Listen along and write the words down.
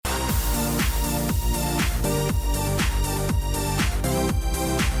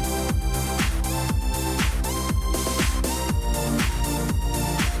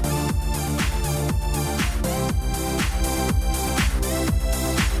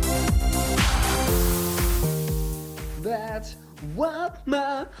That's what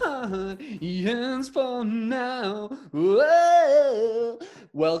my heart yearns for now. Whoa.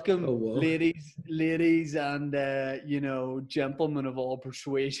 Welcome, ladies, and gentlemen of all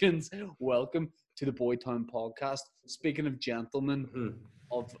persuasions. Welcome to the Boytown Podcast. Speaking of gentlemen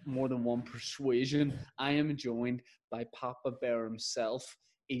of more than one persuasion, I am joined by Papa Bear himself.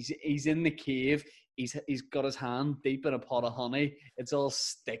 He's in the cave. He's got his hand deep in a pot of honey. It's all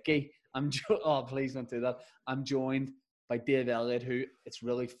sticky. Oh, please don't do that. I'm joined by Dave Elliott, who it's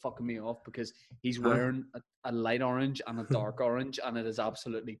really fucking me off because he's wearing a light orange and a dark orange, and it is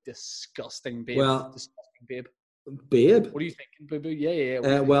absolutely disgusting, babe. Disgusting, babe. Babe? What are you thinking, boo boo?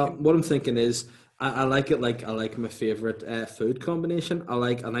 Yeah. What I'm thinking is, I like it like I like my favourite food combination. I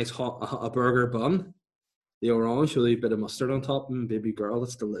like a nice hot burger bun, the orange with a bit of mustard on top, and baby girl,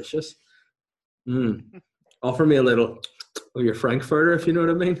 that's delicious. Offer me a little of your Frankfurter, if you know what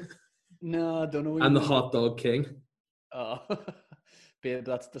I mean. No, I don't know. And the hot dog king. Oh, babe,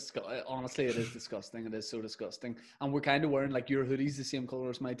 that's disgusting. Honestly, it is disgusting. It is so disgusting. And we're kind of wearing like your hoodie's the same color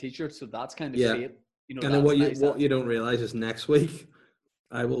as my t-shirt, so that's kind of fate. You know, and then what you don't realize is next week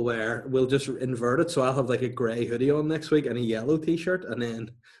we'll just invert it, so I'll have like a grey hoodie on next week and a yellow t-shirt, and then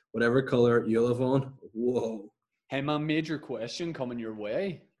whatever color you'll have on. Whoa. Hey man, major question coming your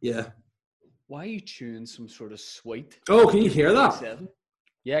way. Yeah. Why are you chewing some sort of sweet? Oh, can you hear that?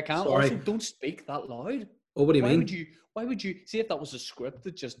 Yeah, I can. Sorry. Also, don't speak that loud. Oh, what do you mean? Why would you see if that was a script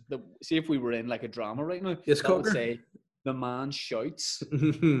that see if we were in like a drama right now? Yes, that would say the man shouts.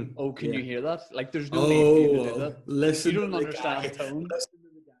 Oh, can you hear that? Like, there's no need for you to do that. Listen, you don't understand tone.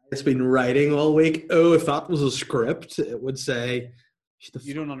 It's been writing all week. Oh, if that was a script, it would say.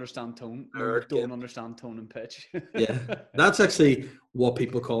 You don't understand tone. You don't understand tone and pitch. Yeah, that's actually what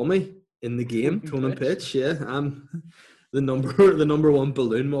people call me in the game. Tone and pitch. Yeah, I'm the number one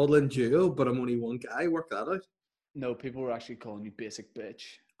balloon modeling duo, but I'm only one guy. Work that out. No, people were actually calling you basic bitch.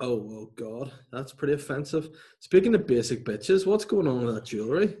 Oh God, that's pretty offensive. Speaking of basic bitches, what's going on with that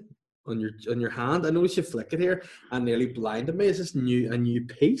jewelry on your hand? I noticed you flick it here and nearly blinded me. Is this a new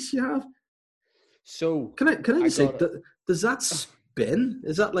piece you have? So can I just say, does that spin?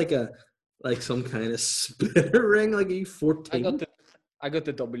 Is that like some kind of spinner ring? Like, are you 14? I got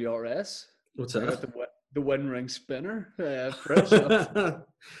the WRS. What's that? I got the Win Ring spinner. Fresh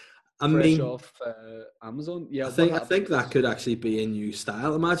off Amazon. Yeah, I think that could actually be a new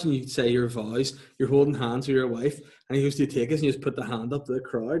style. Imagine you say your vows, you're holding hands with your wife, and you used to take it and you just put the hand up to the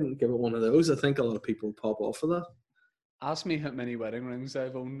crowd and give it one of those. I think a lot of people will pop off of that. Ask me how many wedding rings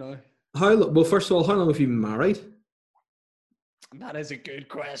I've owned now. Well, first of all, how long have you been married? That is a good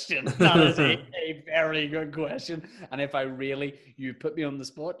question. That is a very good question. And if you put me on the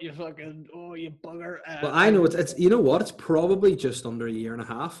spot, you fucking, you bugger. Well, I know it's you know what? It's probably just under a year and a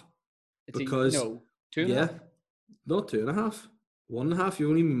half. Because 2.5. Not 2.5. 1.5. You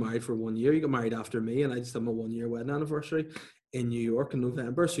only been married for 1 year. You got married after me, and I just had my 1 year wedding anniversary in New York in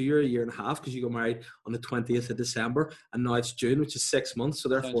November. So you're a year and a half because you got married on the 20th of December, and now it's June, which is 6 months. So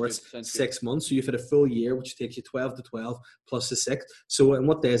therefore, it's 6 months. So you've had a full year, which takes you 12 to 12 plus the 6. So in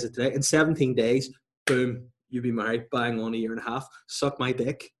what day is it today? In 17 days, boom, you'll be married, bang on a year and a half. Suck my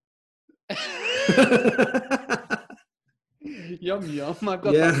dick. Yum. I've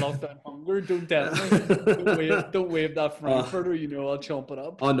got that lockdown hunger. Don't tell me. Don't wave that Frankfurter. I'll chomp it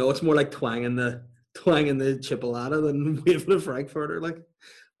up. Oh no, it's more like twanging the chipolata than waving a Frankfurter. Like,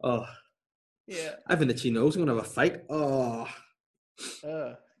 yeah. I have an itchy nose. I'm gonna have a fight. Gross.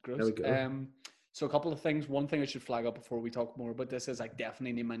 There we go. So a couple of things. One thing I should flag up before we talk more about this is I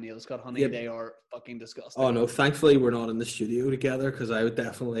definitely need my nails cut, honey. Yep. They are fucking disgusting. Oh no, thankfully we're not in the studio together because I would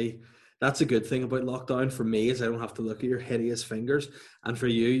definitely. That's a good thing about lockdown for me is I don't have to look at your hideous fingers, and for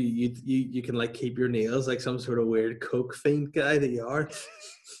you can like keep your nails like some sort of weird coke fiend guy that you are,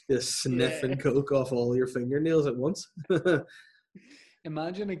 just sniffing coke off all your fingernails at once.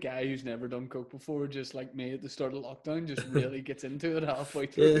 Imagine a guy who's never done coke before, just like me at the start of lockdown, just really gets into it halfway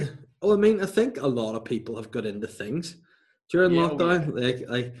through. Yeah. Well, I mean, I think a lot of people have got into things during lockdown.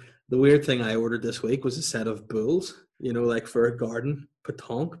 Like the weird thing I ordered this week was a set of bowls. Like for a garden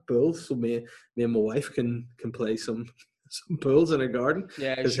pétanque bowls, so me and my wife can play some bowls in a garden.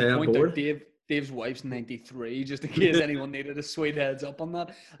 Yeah, I should point out Dave's wife's 93, just in case anyone needed a sweet heads up on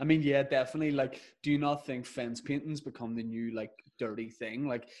that. I mean, yeah, definitely. Like, do you not think fence painting's become the new like dirty thing?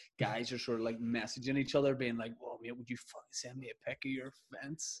 Like, guys are sort of like messaging each other, being like, "Well, mate, would you fucking send me a pic of your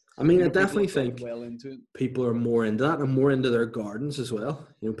fence?" I mean, I definitely think well into it. People are more into that and more into their gardens as well.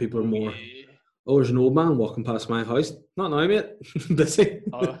 People are more. Yeah. Oh, there's an old man walking past my house. Not now, mate. Busy.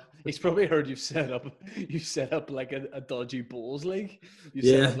 He's probably heard you've set up like a dodgy bowls league. You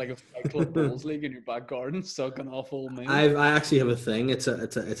Yeah. set up like a Fight Club bowls league in your back garden, sucking off old men. I actually have a thing. It's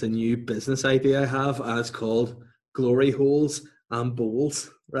a new business idea I have, and it's called Glory Holes and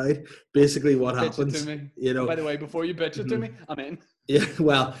Bowls. Right? Basically, what Pitch it happens, to me. you know. By the way, before you pitch it to me, I'm in. Yeah.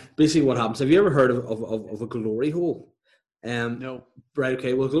 Well, basically, what happens? Have you ever heard of a glory hole? No. Right.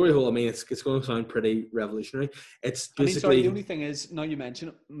 Okay. Well, glory hole. I mean, it's going to sound pretty revolutionary. It's basically. Sorry. The only thing is, now you mention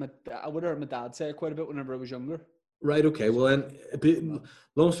it, I would have heard my dad say it quite a bit whenever I was younger. Right. Okay. Well, then,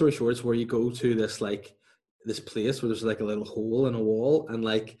 long story short, it's where you go to this place where there's like a little hole in a wall, and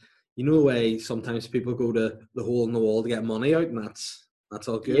like you know the way sometimes people go to the hole in the wall to get money out, and that's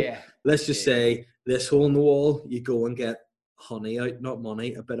all good. Yeah. Let's just say this hole in the wall, you go and get honey out, not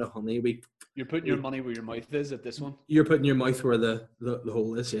money, a bit of honey. You're putting your money where your mouth is at this one. You're putting your mouth where the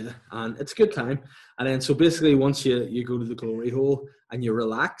hole is, yeah. And it's a good time. And then so basically once you go to the glory hole and you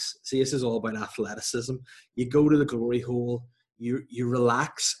relax, see, this is all about athleticism. You go to the glory hole, you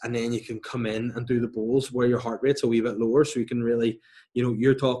relax, and then you can come in and do the bowls where your heart rate's a wee bit lower, so you can really,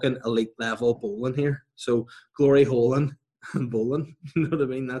 you're talking elite level bowling here. So glory holing and bowling, you know what I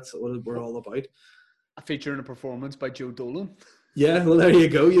mean? That's what we're all about. A feature in a performance by Joe Dolan. Yeah, well, there you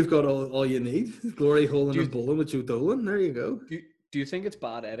go. You've got all you need. Glory holing and bowling with Joe Dolan. There you go. Do you think it's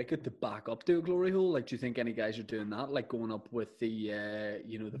bad etiquette to back up to a glory hole? Like, do you think any guys are doing that? Like going up with the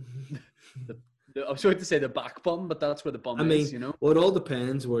I'm sorry to say the back bum, but that's where the bum is, Well, it all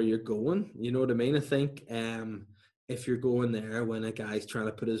depends where you're going. You know what I mean? I think if you're going there when a guy's trying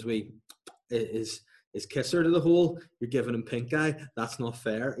to put his kisser to the hole, you're giving him pink eye. That's not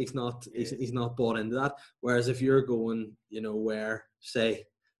fair. He's not bought into that. Whereas if you're going, where say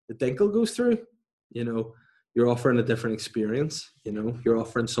the dinkle goes through, you're offering a different experience. You're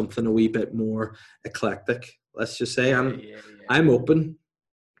offering something a wee bit more eclectic. Let's just say I'm open,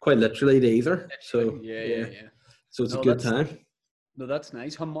 quite literally, to either. So yeah. So it's a good time. No, that's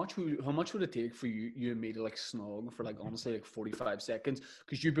nice. How much would it take for you and me to like snog for like honestly like 45 seconds?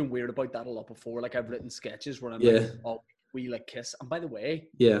 Because you've been weird about that a lot before. Like I've written sketches where I'm like, oh, we like kiss. And by the way,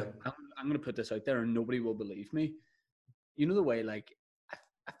 I'm gonna put this out there and nobody will believe me. You know the way like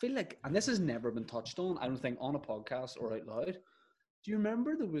I feel like, and this has never been touched on, I don't think, on a podcast or out loud. Do you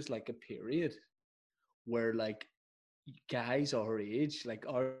remember there was like a period where like guys our age, like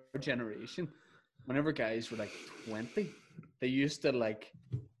our generation, whenever guys were like 20, they used to like,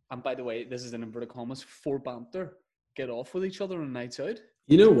 and by the way, this is in inverted commas, for banter, get off with each other on nights out.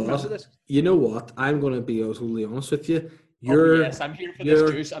 You know what? I'm going to be totally honest with you. I'm here for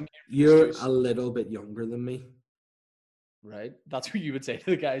this juice. You're a little bit younger than me. Right? That's what you would say to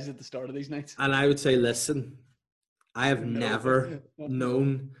the guys at the start of these nights. And I would say, listen, I have never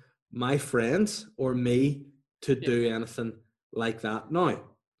known my friends or me to do anything like that. Now,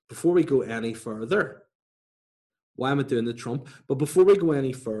 before we go any further, why am I doing the Trump? But before we go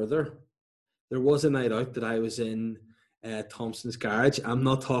any further, there was a night out that I was in Thompson's Garage. I'm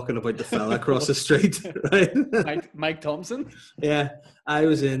not talking about the fella across the street, right? Mike Thompson? Yeah, I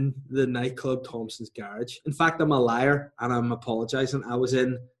was in the nightclub Thompson's Garage. In fact, I'm a liar and I'm apologising. I was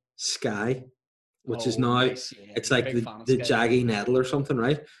in Sky, which is now, it's like the Jaggy Nettle or something,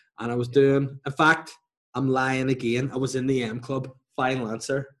 right? And I was doing, in fact, I'm lying again. I was in the M Club, final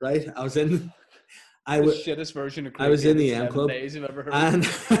answer, right? I was in... shittest version of I was in the M Club. Days I've ever heard. And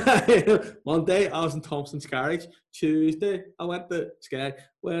Monday I was in Thompson's Garage. Tuesday I went to Sky.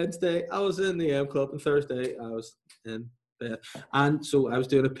 Wednesday I was in the M Club, and Thursday I was in bed. And so I was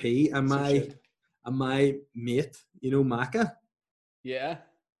doing a pee, and my mate, Maka. Yeah.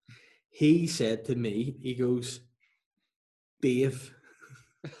 He said to me, he goes, Dave.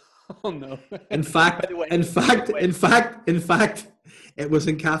 Oh no. In fact, it was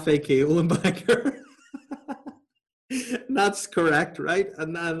in Cafe Kale in Bangor. That's correct, right?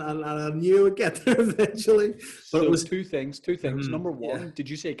 And I knew I'd get there eventually. But so it was two things. Number one, did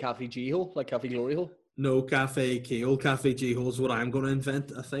you say Cafe G Hole, like Cafe Glory Hole? No, Cafe Kale. Cafe G Hole is what I'm going to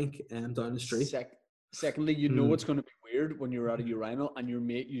invent, I think, down the street. Secondly, it's going to be weird when you're at a urinal and your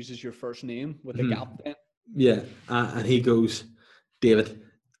mate uses your first name with a gap then. Yeah, and he goes, David.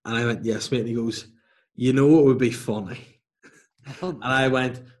 And I went, yes, mate. And he goes, you know what would be funny? And I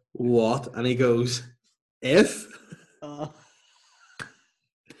went, what? And he goes, if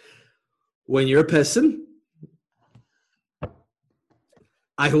when you're pissing,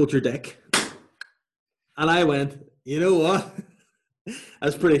 I hold your dick. And I went, you know what?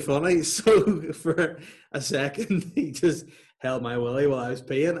 That's pretty funny. So for a second, he just held my willy while I was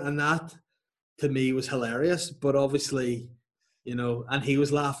peeing. And that, to me, was hilarious. But obviously, and he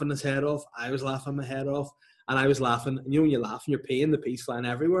was laughing his head off. I was laughing my head off. and I was laughing. And you know when you laugh and you're peeing, the pee's flying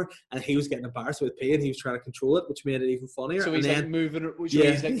everywhere, and he was getting embarrassed with pee, and he was trying to control it, which made it even funnier. So he's and then, like moving,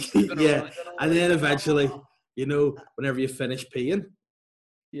 yeah, he's like moving yeah, around. and then eventually, Oh. you know, whenever you finish peeing,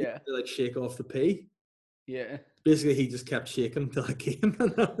 Yeah, you like shake off the pee. yeah. Basically, he just kept shaking until I came,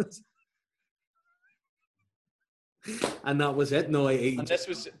 and that was it. No, And this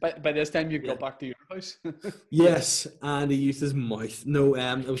was by this time you Yeah. got back to your house. Yes, and he used his mouth. No,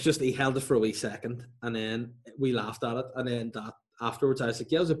 it was just he held it for a wee second, and then we laughed at it, and then that afterwards I was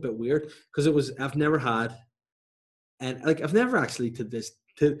like, yeah, it was a bit weird because it was I've never had, and like I've never actually to this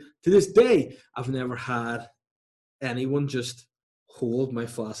day I've never had anyone just hold my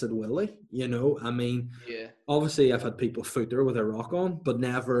flaccid willy. You know, I mean, Yeah. obviously I've had people foot her with a rock on, but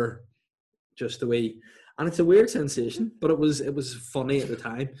never just the way. And it's a weird sensation, but it was funny at the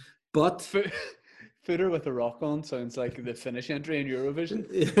time. But Footer with a rock on sounds like the finish entry in Eurovision.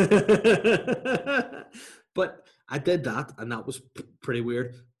 But I did that, and that was pretty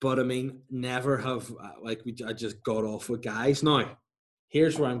weird. But I mean, never have I just got off with guys. Now,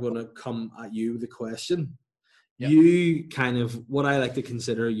 here's where I'm going to come at you with the question. Yep. You kind of what I like to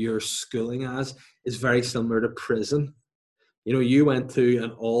consider your schooling as is very similar to prison. You know, you went to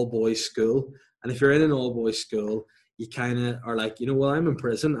an all-boys school, and if you're in an all-boys school, you kind of are like, you know, well, I'm in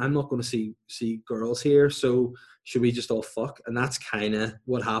prison. I'm not going to see girls here, so should we just all fuck? And that's kind of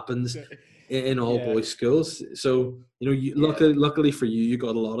what happens in all-boys schools. So, you know, luckily for you, you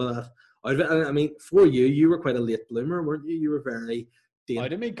got a lot of that out of it. And I mean, for you were quite a late bloomer, weren't you? You were very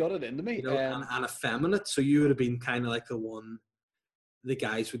out of me, got it into me, you know, and effeminate. So you would have been kind of like the one. The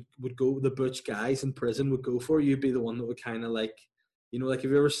guys would go, the butch guys in prison would go for. You'd be the one that would kind of like, you know, like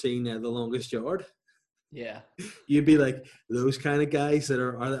have you ever seen The Longest Yard? Yeah. You'd be like those kind of guys that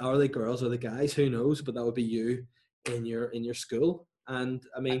are they girls or the guys? Who knows? But that would be you in your school. And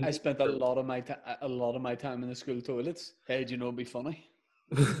I mean, I spent a lot of my time in the school toilets. Hey, do you know it'd be funny?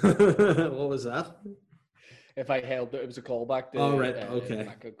 What was that? If I held it was a callback to okay.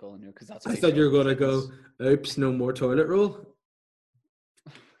 Because that's. I thought you were gonna go. Oops, no more toilet roll.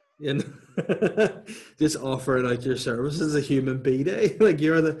 Just offering out your services as a human B-Day. Like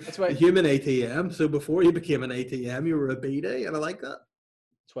you're the human ATM. So before you became an ATM, you were a B-Day, and I like that.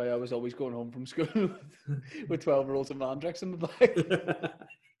 That's why I was always going home from school with 12 rolls of Mandrex in my bag.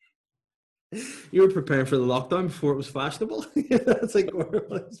 You were preparing for the lockdown before it was fashionable. That's like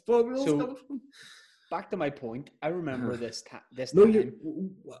where so, back to my point. I remember this time.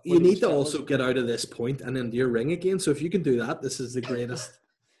 You need to also get out of this point and into your ring again. So if you can do that, this is the greatest.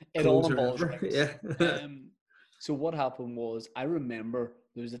 It all involves rings. Yeah. So what happened was, I remember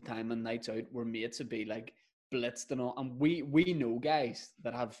there was a time on nights out where mates would be like blitzed and all, and we know guys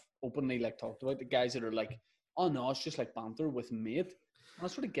that have openly like talked about the guys that are like, oh no, it's just like banter with mate. And I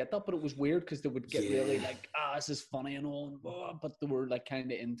sort of get that, but it was weird because they would get really like, this is funny and all, but they were like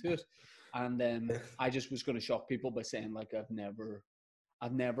kind of into it. And I just was going to shock people by saying like I've never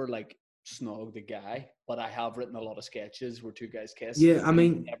like snogged a guy, but I have written a lot of sketches where two guys kiss. Yeah, I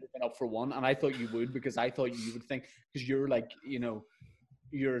mean, never been up for one, and I thought you would because I thought you would think because you're like, you know,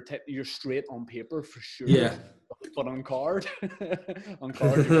 you're straight on paper for sure. Yeah, but on card, you're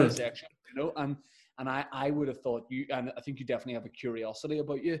bisexual, you know, and I would have thought you, and I think you definitely have a curiosity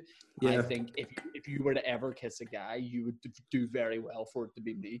about you. Yeah. I think if you were to ever kiss a guy, you would do very well for it to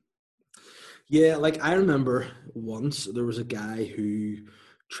be me. Yeah, like I remember once there was a guy who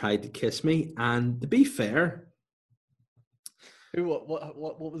tried to kiss me, and to be fair, what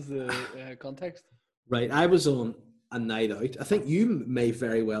was the context? Right, I was on a night out. I think you may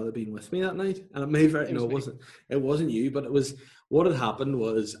very well have been with me that night, and it wasn't you, but it was what had happened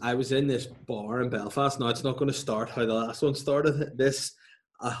was I was in this bar in Belfast. Now it's not going to start how the last one started. This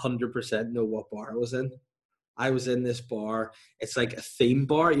 100% know what bar I was in. I was in this bar. It's like a theme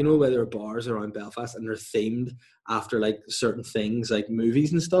bar, you know, where there are bars around Belfast and they're themed after like certain things like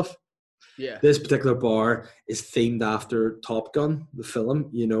movies and stuff. Yeah. This particular bar is themed after Top Gun, the film,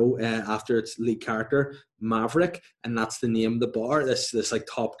 you know, after its lead character, Maverick. And that's the name of the bar, this like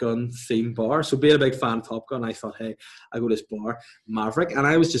Top Gun theme bar. So being a big fan of Top Gun, I thought, hey, I go to this bar, Maverick. And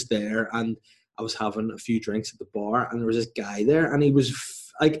I was just there and I was having a few drinks at the bar and there was this guy there and he was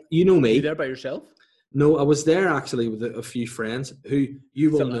like, you know me. Were you there by yourself? No, I was there actually with a few friends who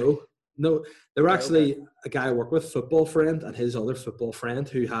you will know. No, they were actually a guy I work with, football friend, and his other football friend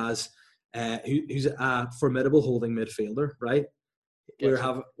who has, who's a formidable holding midfielder, right?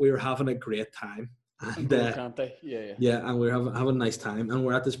 Yes. We were having a great time. And, yeah. Yeah, and we were having a nice time, and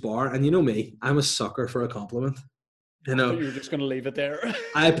we're at this bar, and you know me, I'm a sucker for a compliment. You know, you were just going to leave it there.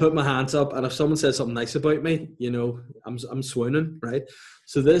 I put my hands up, and if someone says something nice about me, you know, I'm swooning, right?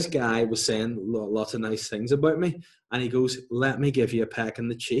 So this guy was saying lots of nice things about me, and he goes, "Let me give you a peck in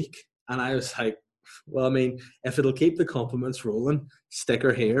the cheek," and I was like, "Well, I mean, if it'll keep the compliments rolling, stick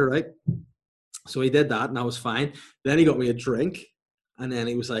her here, right?" So he did that, and I was fine. Then he got me a drink, and then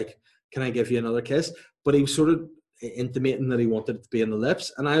he was like, "Can I give you another kiss?" But he was sort of intimating that he wanted it to be in the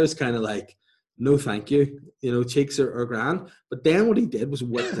lips, and I was kind of like, "No, thank you. You know, cheeks are grand." But then what he did was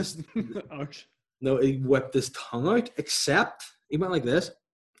whip this. No, he whipped his tongue out. Except he went like this,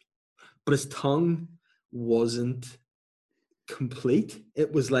 but his tongue wasn't complete.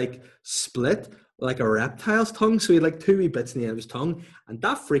 It was like split, like a reptile's tongue. So he had like two wee bits in the end of his tongue, and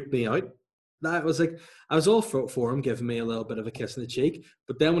that freaked me out. That was like, I was all for him giving me a little bit of a kiss in the cheek,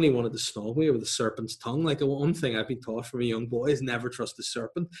 but then when he wanted to snog me with a serpent's tongue, like one thing I've been taught from a young boy is never trust a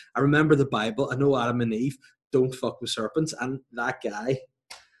serpent. I remember the Bible. I know Adam and Eve don't fuck with serpents, and that guy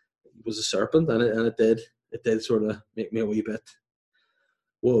was a serpent, and it did sort of make me a wee bit,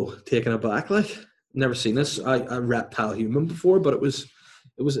 whoa, taken aback. Like, never seen this a reptile human before, but it was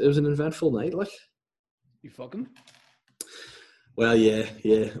an eventful night. Like, you fucking. Well, yeah,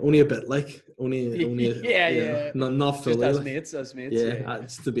 only a bit, like only yeah. Not fully. Just as mates. Yeah,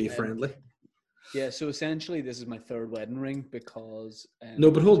 it's to be friendly. Yeah, so essentially, this is my third wedding ring because.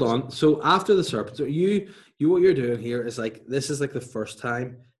 No, but hold on. So after the serpent, so you what you're doing here is like, this is like the first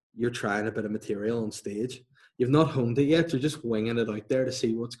time you're trying a bit of material on stage. You've not honed it yet. You're just winging it out there to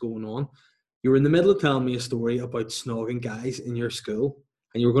see what's going on. You were in the middle of telling me a story about snogging guys in your school,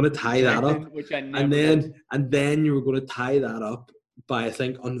 and you were going to tie that up, which I never did. And then you were going to tie that up by, I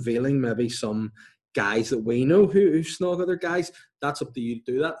think, unveiling maybe some guys that we know who snog other guys. That's up to you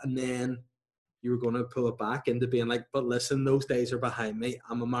to do that, and then you were going to pull it back into being like, but listen, those days are behind me.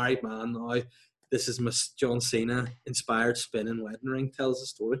 I'm a married man now. This is my John Cena inspired spinning wedding ring. Tells the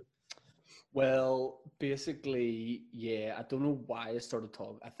story. Well, basically, yeah, I don't know why I started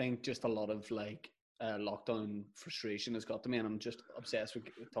talking. I think just a lot of like lockdown frustration has got to me, and I'm just obsessed with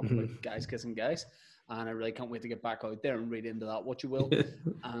talking about guys kissing guys. And I really can't wait to get back out there and read into that, what you will.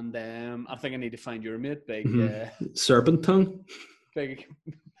 And I think I need to find your mate, big serpent tongue. Big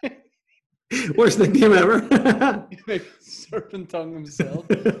worst nickname ever. Big serpent tongue himself.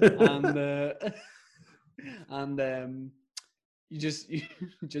 And you just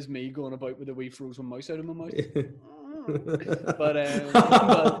me going about with a wee frozen mouse out of my mouth. but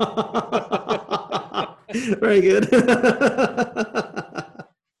very good.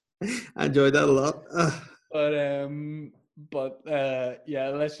 I enjoyed that a lot. But yeah,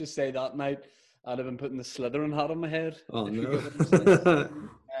 let's just say that night I'd have been putting the Slytherin hat on my head. Oh no.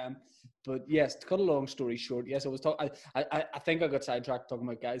 But yes, to cut a long story short, yes, I was talking. I think I got sidetracked talking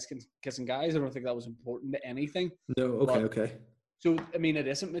about guys kissing guys. I don't think that was important to anything. No, okay. So I mean, it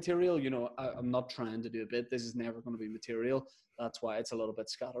isn't material. You know, I'm not trying to do a bit. This is never going to be material. That's why it's a little bit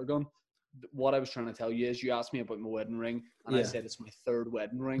scattergun. What I was trying to tell you is, you asked me about my wedding ring, and I said it's my third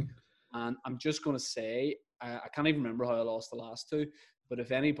wedding ring. And I'm just going to say, I can't even remember how I lost the last two. But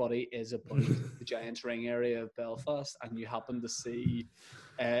if anybody is about the Giants Ring area of Belfast, and you happen to see,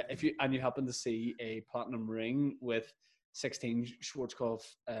 a platinum ring with 16 Schwarzkopf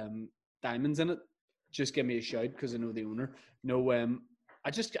diamonds in it, just give me a shout, because I know the owner. No,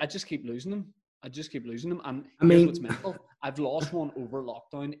 I just keep losing them. And I mean, what's mental, I've lost one over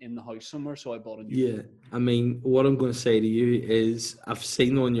lockdown in the house somewhere, so I bought a new one. I mean, what I'm going to say to you is, I've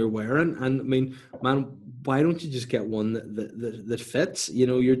seen one you're wearing, and I mean, man, why don't you just get one that fits? You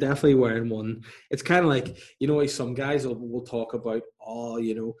know, you're definitely wearing one. It's kind of like, you know, some guys will talk about,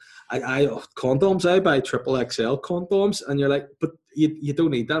 you know, I condoms. I buy XXL condoms, and you're like, but you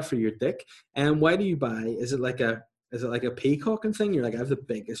don't need that for your dick. And why do you buy? Is it like a peacocking thing? You're like, I have the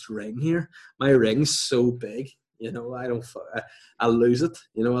biggest ring here. My ring's so big. You know, I lose it.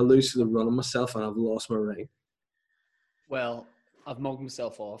 You know, I lose the run of myself, and I've lost my ring. Well, I've mugged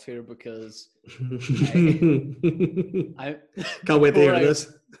myself off here because I can't wait to hear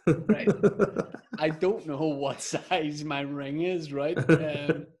this. Right. I don't know what size my ring is, right?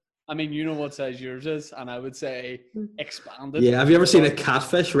 I mean, you know what size yours is, and I would say expanded. Yeah, have you ever seen a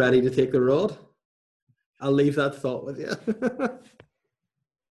catfish ready to take the rod? I'll leave that thought with you.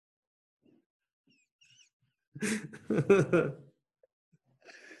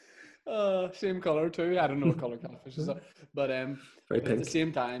 Same color too. I don't know what color catfish is, but at the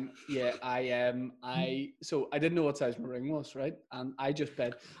same time, yeah, I didn't know what size my ring was, right? And I just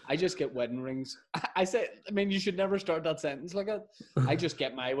get wedding rings. I mean, you should never start that sentence like that. I just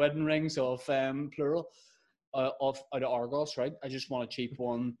get my wedding rings off plural out of Argos, right? I just want a cheap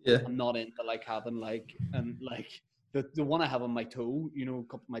one. Yeah. I'm not into like having like The one I have on my toe, you know,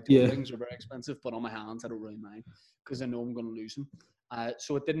 my toe Yeah. rings are very expensive, but on my hands I don't really mind because I know I'm going to lose them.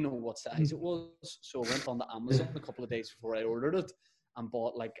 So I didn't know what size it was, so I went on to Amazon a couple of days before I ordered it and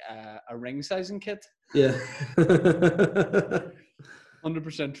bought like a ring sizing kit. Yeah.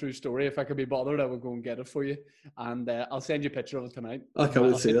 100% true story. If I could be bothered, I would go and get it for you, and I'll send you a picture of it tonight. I can't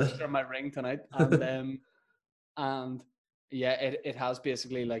I'll see send you a that. picture of my ring tonight, and yeah, it has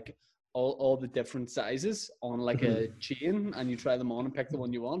basically like all the different sizes on like a chain, and you try them on and pick the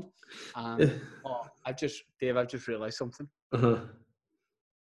one you want. And I've just realized something.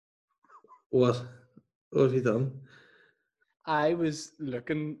 What? What have you done? I was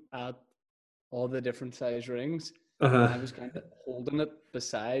looking at all the different size rings, and I was kind of holding it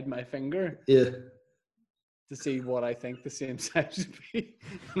beside my finger. Yeah. To see what I think the same size should be,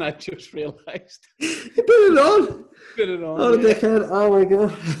 and I just realised. You put it on. Put it on. Oh, the dickhead! Oh my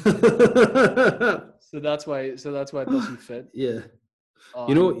god. So that's why it doesn't fit. Yeah. Oh,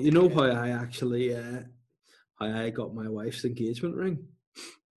 you know how I actually how I got my wife's engagement ring.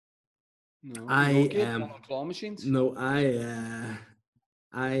 No. I claw machines. No, I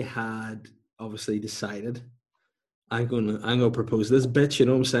had obviously decided I'm gonna propose this bitch. You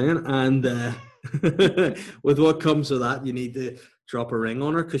know what I'm saying? And with what comes with that, you need to drop a ring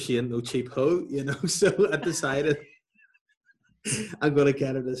on her because she ain't no cheap hoe, you know. So I decided I'm gonna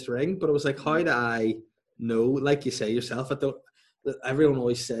get her this ring. But it was like, how do I know? Like you say yourself, everyone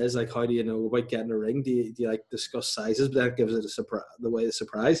always says like, how do you know about getting a ring? Do you like discuss sizes? But that gives it a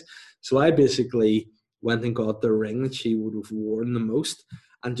surprise. So I basically went and got the ring that she would have worn the most,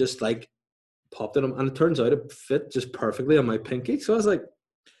 and just like popped it on, and it turns out it fit just perfectly on my pinky. So I was like,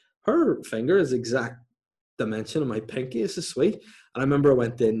 her finger is the exact dimension of my pinky. This is sweet. And I remember I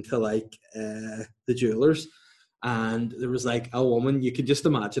went into like the jewelers, and there was like a woman, you could just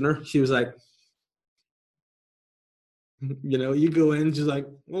imagine her. She was like, you know, you go in, she's like,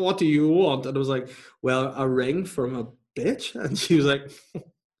 well, what do you want? And I was like, well, a ring from a bitch. And she was like,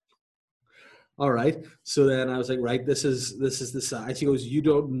 all right. So then I was like, right, this is the size. She goes, you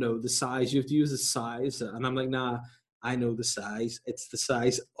don't know the size. You have to use the size. And I'm like, nah, I know the size. It's the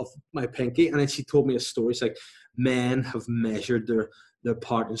size of my pinky. And then she told me a story. It's like, men have measured their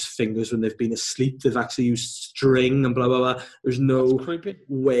partner's fingers when they've been asleep. They've actually used string and blah, blah, blah. There's no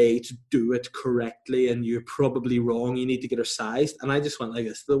way to do it correctly, and you're probably wrong. You need to get her sized. And I just went like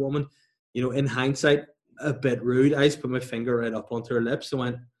this to the woman. You know, in hindsight, a bit rude. I just put my finger right up onto her lips and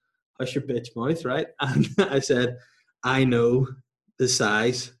went, hush your bitch mouth, right? And I said, I know the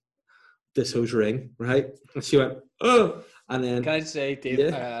size this hoe's ring, right? And she went, oh. And then, can I say,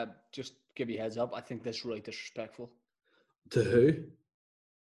 Dave, just give you a heads up, I think this is really disrespectful. To who?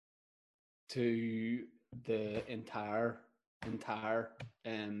 To the entire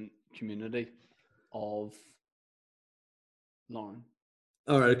community of Lauren.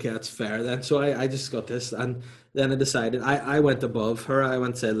 All right, okay, that's fair then. So I just got this, and then I decided, I went above her. I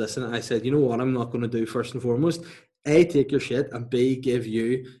went and said, listen, I said, you know what I'm not going to do first and foremost? A, take your shit, and B, give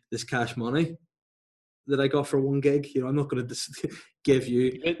you this cash money that I got for 1 gig. You know, I'm not going to give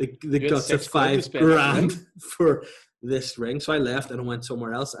you the guts of $5,000 for this ring. So I left and I went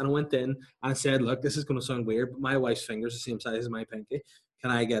somewhere else, and I went in and I said, look, this is going to sound weird, but my wife's finger's the same size as my pinky.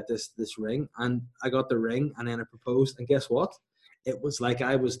 Can I get this ring? And I got the ring, and then I proposed, and guess what? It was like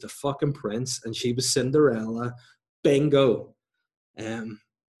I was the fucking prince and she was Cinderella. Bingo. And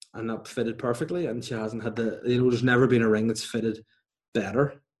that fitted perfectly, and she hasn't had there's never been a ring that's fitted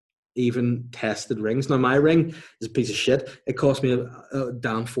better. Even tested rings. Now my ring is a piece of shit. It cost me a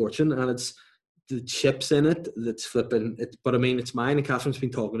damn fortune, and it's the chips in it that's flipping it. But I mean, it's mine, and Catherine's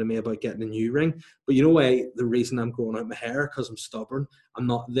been talking to me about getting a new ring. But you know why? The reason I'm growing out my hair, because I'm stubborn. I'm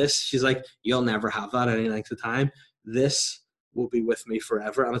not this. She's like, you'll never have that any length of time. This will be with me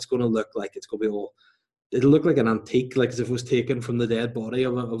forever, and it's going to look like it'll look like an antique, like as if it was taken from the dead body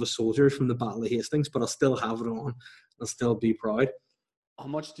of a soldier from the Battle of Hastings, but I'll still have it on. I'll still be proud. How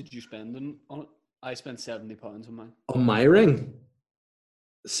much did you spend on it? I spent £70 on mine. On my ring?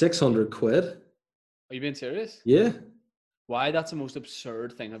 600 quid. Are you being serious? Yeah. Why? That's the most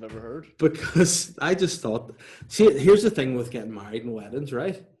absurd thing I've ever heard. Because I just thought, see, here's the thing with getting married and weddings,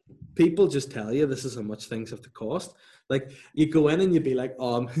 right? People just tell you this is how much things have to cost. Like, you go in and you'd be like,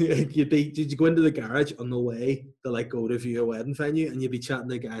 did you go into the garage on the way to like go to view a wedding venue, and you'd be chatting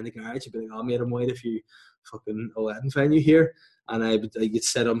to the guy in the garage, you'd be like, mate, I'm waiting if you fucking a wedding venue here. And you'd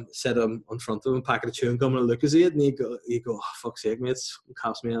sit him in front of him, packet of chewing gum, and look at it, and you go, oh, fuck's sake, mate, it's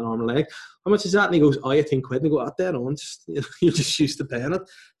cost me an arm and a leg. How much is that? And he goes, 18 quid. And I go, dead on, you're just used to paying it.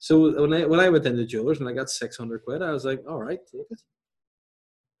 So when I went into the jewelers and I got 600 quid, I was like, all right, take it.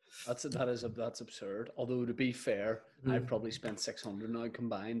 That's absurd. Although to be fair, I've probably spent 600 now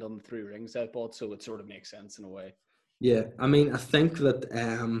combined on the 3 rings I bought, so it sort of makes sense in a way. Yeah, I mean, I think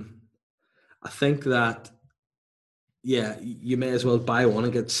that yeah, you may as well buy one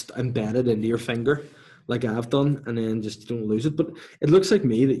and get embedded into your finger, like I've done, and then just don't lose it. But it looks like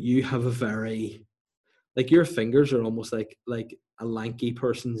me that you have a very, like, your fingers are almost like a lanky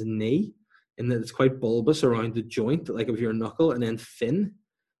person's knee, in that it's quite bulbous around the joint, like of your knuckle, and then thin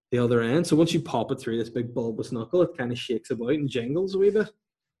the other end. So once you pop it through this big bulbous knuckle, it kind of shakes about and jingles a wee bit.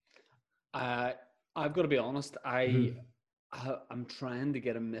 I've got to be honest. I'm trying to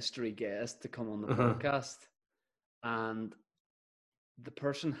get a mystery guest to come on the podcast, and the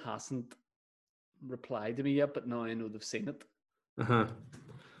person hasn't replied to me yet. But now I know they've seen it.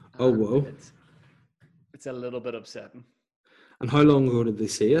 Oh, whoa! It's a little bit upsetting. And how long ago did they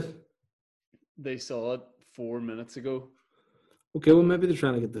see it? They saw it 4 minutes ago. Okay, well, maybe they're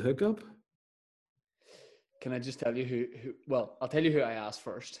trying to get the hookup. Can I just tell you who? Well, I'll tell you who I asked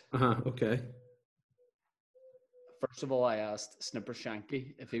first. Okay. First of all, I asked Snipper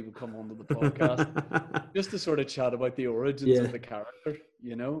Shanky if he would come onto the podcast just to sort of chat about the origins of the character,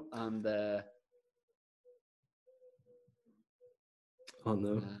 you know, and oh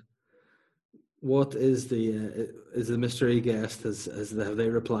no. What is the mystery guest? Have they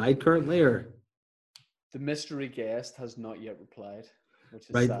replied currently, or? The mystery guest has not yet replied, which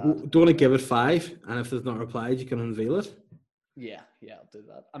is right. sad. Do you want to give it 5? And if they've not replied, you can unveil it. Yeah, I'll do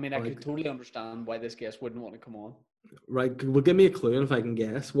that. I mean, I could totally understand why this guest wouldn't want to come on. Right. Well, give me a clue, and if I can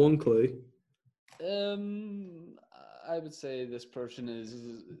guess, one clue. I would say this person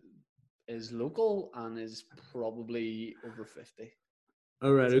is local and is probably over 50.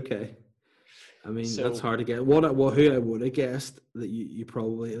 All right. Okay. I mean, that's hard to get. Who I would have guessed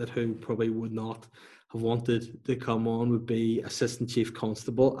that who probably would not have wanted to come on would be Assistant Chief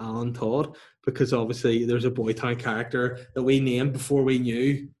Constable Alan Todd, because obviously there's a Boytown character that we named before we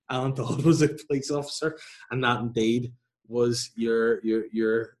knew Alan Todd was a police officer, and that indeed was your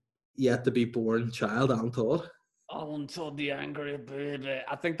yet to be born child, Alan Todd. Alan Todd, the angry baby.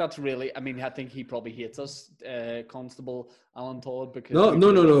 I think that's really. I mean, I think he probably hates us, Constable Alan Todd, because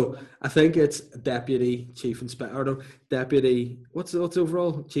no. I think it's Deputy Chief Inspector. No, Deputy. What's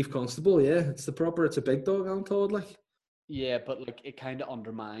overall Chief Constable? Yeah, it's a big dog, Alan Todd. Like. Yeah, but like it kind of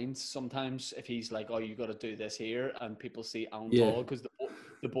undermines sometimes if he's like, "Oh, you got to do this here," and people see Alan Todd, because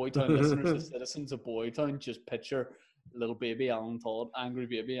the Boytown listeners, the citizens of Boytown, just picture little baby Alan Todd, angry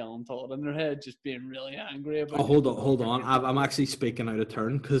baby Alan Todd in their head, just being really angry about. Oh, hold on. I'm actually speaking out of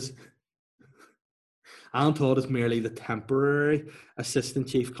turn, because Alan Todd is merely the temporary Assistant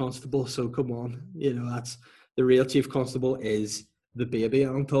Chief Constable. So come on, that's the real Chief Constable is the baby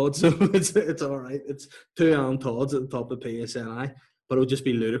Alan Todd. So it's all right. It's 2 Alan Todds at the top of PSNI, but it would just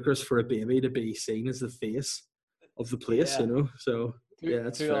be ludicrous for a baby to be seen as the face of the place, So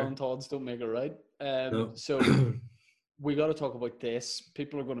it's 2 fair. Alan Todds don't make it right. No. So. We got to talk about this.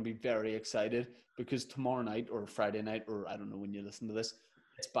 People are going to be very excited because tomorrow night or Friday night, or I don't know when you listen to this,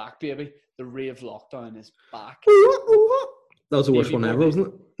 it's back, baby. The rave lockdown is back. That was the worst one ever, wasn't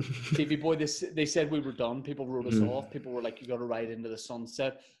it? TV Boy, they said we were done. People wrote us off. People were like, you got to ride into the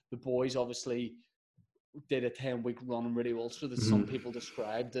sunset. The boys obviously did a 10-week run in Radio Ulster that some people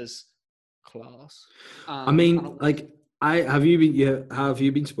described as class. I mean, have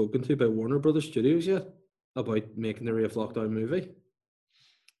you been spoken to by Warner Brothers Studios yet about making the Rave Lockdown movie?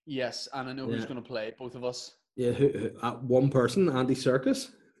 Yes, and I know who's going to play it, both of us. Yeah, one person, Andy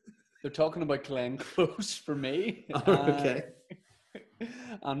Serkis. They're talking about Glenn Close for me. Okay.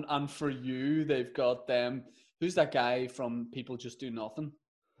 And for you, they've got who's that guy from People Just Do Nothing?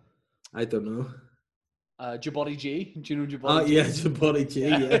 I don't know. Djibouti G. Do you know Djibouti G? Yeah, Djibouti G,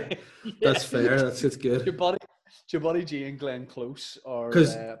 yeah. That's fair. It's good. Djibouti G and Glenn Close are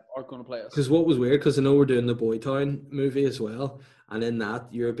going to play us. Because what was weird, because I know we're doing the Boytown movie as well, and in that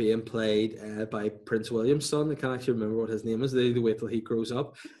you're being played by Prince William's son. I can't actually remember what his name is. They wait till he grows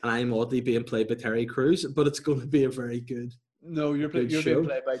up, and I'm oddly being played by Terry Crews. But it's going to be a very good. No, you're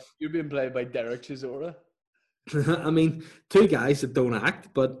being played by Derek Chisora. I mean, 2 guys that don't act,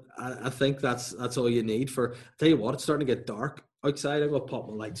 but I think that's all you need for. I tell you what, it's starting to get dark outside. I'm gonna pop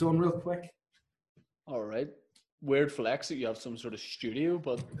my lights on real quick. All right. Weird flex that you have some sort of studio,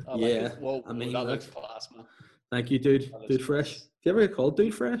 but I like it. Whoa, I mean, that looks class, man. Thank you, dude. Dude Fresh. Do you ever get called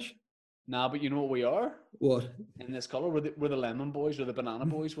Dude Fresh? Nah, but you know what we are? What? In this colour, we're the lemon boys or the banana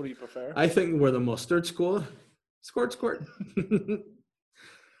boys. What do you prefer? I think we're the mustard squad. Squirt.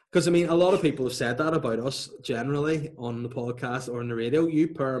 Because, I mean, a lot of people have said that about us generally on the podcast or on the radio. You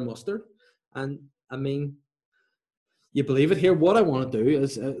pair mustard. And, I mean, You believe it here? What I want to do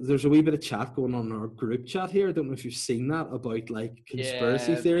is there's a wee bit of chat going on in our group chat here. I don't know if you've seen that about like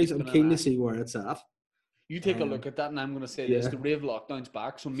conspiracy theories. I'm keen to see where it's at. You take a look at that, and I'm going to say this. The rave lockdown's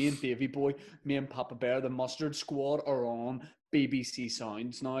back. So me and Davey Boy, me and Papa Bear, the Mustard Squad are on BBC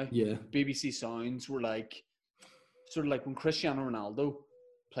Sounds now. Yeah. BBC Sounds were like, sort of like when Cristiano Ronaldo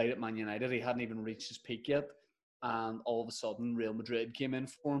played at Man United, he hadn't even reached his peak yet. And all of a sudden, Real Madrid came in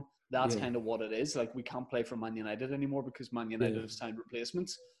for him. That's kind of what it is. Like, we can't play for Man United anymore because Man United have signed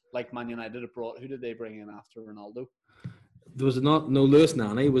replacements. Like, Man United have brought, who did they bring in after Ronaldo? There was Lewis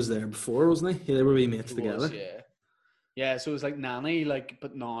Nani was there before, wasn't he? They were mates together. Yeah, so it was like Nani, like,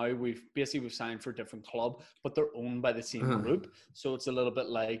 but now we've signed for a different club, but they're owned by the same group. So it's a little bit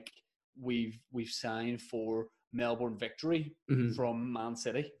like we've signed for Melbourne Victory from Man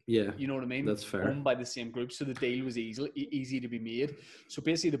City. Yeah. You know what I mean? That's fair. Owned by the same group. So the deal was easy to be made. So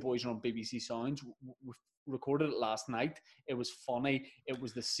basically the boys are on BBC Sounds. We recorded it last night. It was funny. It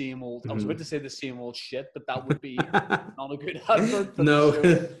was the same old, I was about to say the same old shit, but that would be not a good advert for the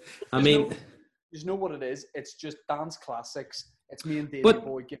show. I mean... You know what it is? It's just dance classics. It's me and Davey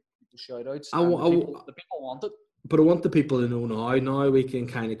Boy giving people shout-outs. The people want it. But I want the people to know now. Now we can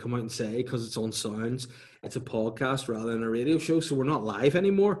kind of come out and say, because it's on Sounds, it's a podcast rather than a radio show. So we're not live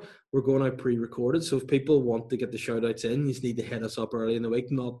anymore. We're going out pre-recorded. So if people want to get the shout-outs in, you just need to hit us up early in the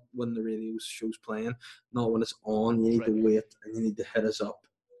week, not when the radio show's playing, not when it's on. You need to wait and you need to hit us up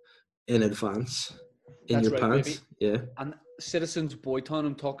in advance in your pants. Baby. Yeah. And Citizens Boytown,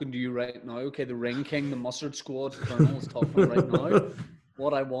 I'm talking to you right now. Okay, the Ring King, the Mustard Squad Colonel is talking right now.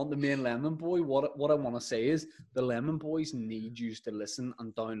 What I want, the main Lemon Boy, what I want to say is the Lemon Boys need you to listen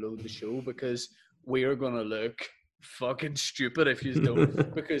and download the show because we are going to look fucking stupid if you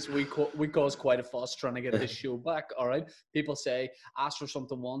don't because we cause quite a fuss trying to get this show back. All right, people say ask for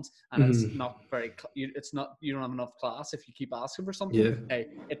something once and it's not very you don't have enough class if you keep asking for something. Hey,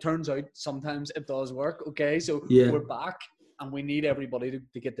 it turns out sometimes it does work. Okay, so we're back and we need everybody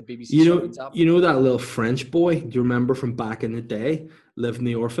to get the BBC app. You know that little French boy, do you remember from back in the day, lived in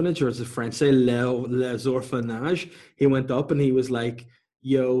the orphanage, or as the French say, les orphanages? He went up and he was like,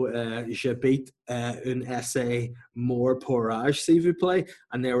 yo, j'habite un essai more pourage, s'il vous plaît.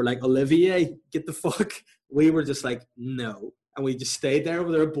 And they were like, Olivier, get the fuck. We were just like, no. And we just stayed there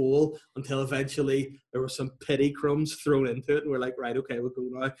with our bowl until eventually there were some pity crumbs thrown into it. And we're like, right, okay, we'll go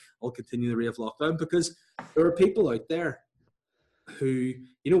now. I'll continue the rave lockdown. Because there are people out there who,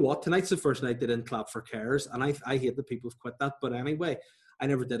 you know what, tonight's the first night they didn't clap for carers. And I hate that people have quit that. But anyway, I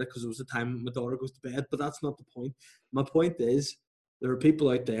never did it because it was the time my daughter goes to bed. But that's not the point. My point is, there are people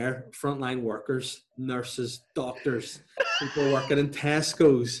out there, frontline workers, nurses, doctors, people working in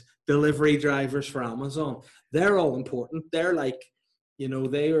Tesco's, delivery drivers for Amazon. They're all important. They're like, you know,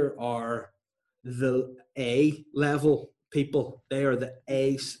 they are the A level people. They are the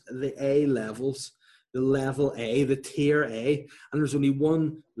A levels, the level A, the tier A. And there's only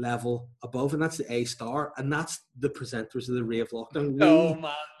one level above, and that's the A star. And that's the presenters of the rave lockdown.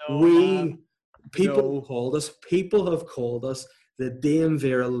 People have called us the Dame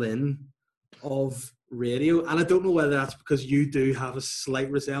Vera Lynn of radio, and I don't know whether that's because you do have a slight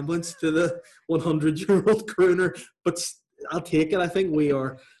resemblance to the 100-year-old crooner, but I'll take it. I think we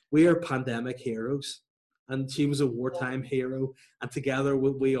are pandemic heroes, and she was a wartime hero, and together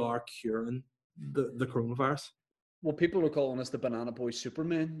we are curing the coronavirus. Well, people are calling us the Banana Boy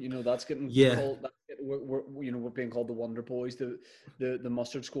Superman. You know, that's getting called. We're being called the Wonder Boys, the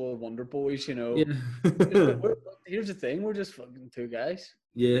Mustard Squad Wonder Boys. You know, here's the thing: we're just fucking two guys.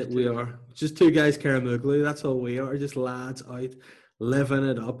 Yeah, we are just two guys carrying ugly. That's all we are. Just lads out living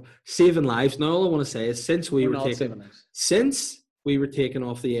it up, saving lives. Now, all I want to say is, since we were taken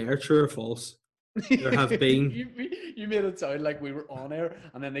off the air, true or false? There have been. You made it sound like we were on air,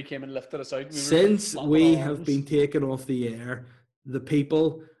 and then they came and lifted us out. Since we have been taken off the air, the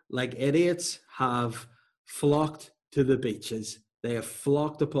people, like idiots, have flocked to the beaches. They have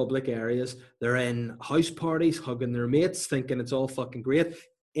flocked to public areas. They're in house parties, hugging their mates, thinking it's all fucking great.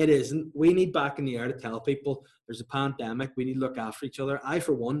 It isn't. We need back in the air to tell people there's a pandemic. We need to look after each other. I,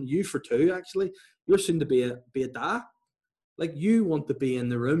 for one, you for two, actually. You're soon to be a dad. Like, you want to be in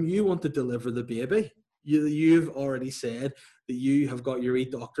the room. You want to deliver the baby. You've already said that you have got your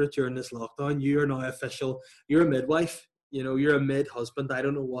doctorate during this lockdown. You are now official. You're a midwife. You know, you're a mid-husband. I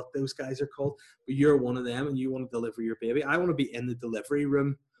don't know what those guys are called, but you're one of them, and you want to deliver your baby. I want to be in the delivery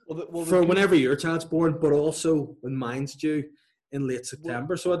room for whenever your child's born, but also when mine's due in late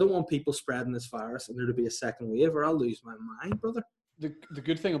September. So I don't want people spreading this virus and there to be a second wave, or I'll lose my mind, brother. the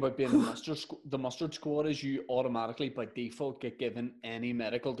good thing about being the mustard squad is you automatically by default get given any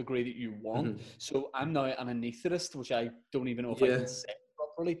medical degree that you want. So I'm now an anaesthetist, which I don't even know if I can say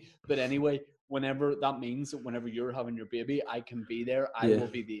properly. But anyway, whenever that means that whenever you're having your baby, I can be there. I will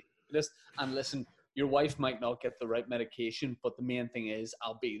be the anaesthetist. And listen, your wife might not get the right medication, but the main thing is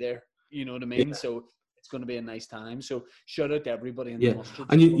I'll be there. You know what I mean? Yeah. So it's going to be a nice time. So shout out to everybody in the mustard.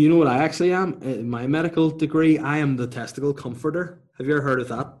 And you know what I actually am? In my medical degree, I am the testicle comforter. Have you ever heard of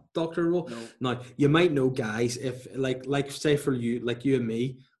that, Dr. Rowe? No. Now, you might know guys, if like say for you, like you and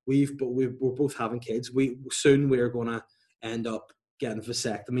me, we're both having kids. We're going to end up getting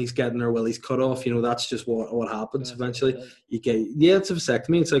vasectomies, getting our willies cut off. You know, that's just what happens eventually. You get, it's a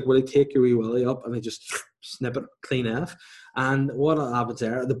vasectomy. It's like, well, they take your wee willy up and they just snip it clean off. And what happens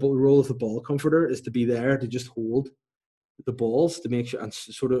there, the role of the ball comforter is to be there to just hold the balls to make sure and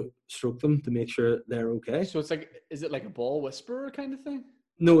sort of stroke them to make sure they're okay. So it's like, is it like a ball whisperer kind of thing?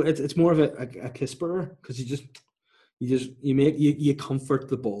 No, it's more of a kisperer, because you comfort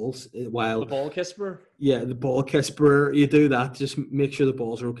the balls while the ball kisperer. Yeah, the ball kisperer. You do that, just make sure the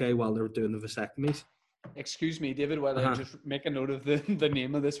balls are okay while they're doing the vasectomies. Excuse me, David, while I just make a note of the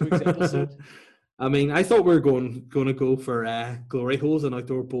name of this week's episode. I mean, I thought we were going to go for glory holes and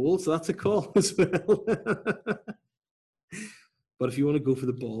outdoor bowls, so that's a call as well. But if you want to go for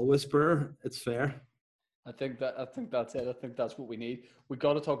the ball whisperer, it's fair. I think that's it. I think that's what we need. We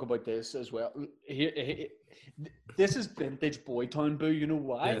got to talk about this as well. Here, this is vintage Boytown Boo. You know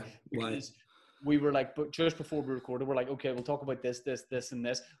why? Yeah, because we were like, but just before we recorded, we're like, okay, we'll talk about this, and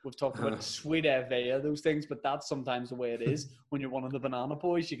this. We've talked about sweet Evea, those things, but that's sometimes the way it is when you're one of the banana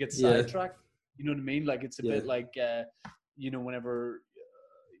boys. You get sidetracked. You know what I mean? Like it's a bit like, whenever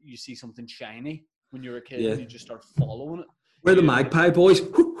you see something shiny when you're a kid and you just start following it. We're the Magpie Boys.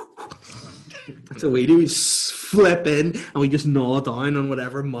 That's what we do. We flip in and we just gnaw down on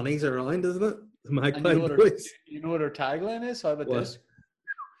whatever money's around, isn't it? The Magpie Boys. You know what our tagline is? How about this?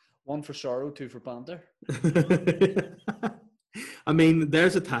 1 for sorrow, 2 for banter. I mean,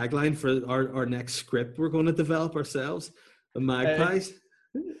 there's a tagline for our next script we're going to develop ourselves. The Magpies.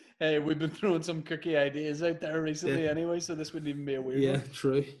 Hey, we've been throwing some cookie ideas out there recently anyway, so this wouldn't even be a weird one. Yeah,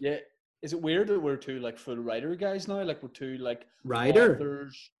 true. Yeah. Is it weird that we're two like full writer guys now? Like we're two like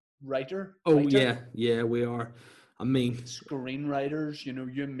writer? Writer? Oh, writer? Yeah, we are. I mean, screenwriters, you know,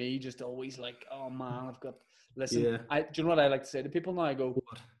 you and me just always like, oh man, I've got, listen, do you know what I like to say to people now? I go,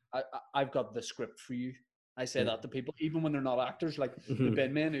 I've got the script for you. I say that to people, even when they're not actors, like the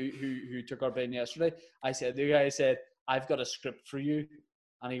bin man who took our bin yesterday. I said, the guy said, I've got a script for you.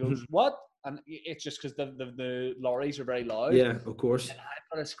 And he goes, what? And it's just because the lorries are very loud. Yeah, of course. And I've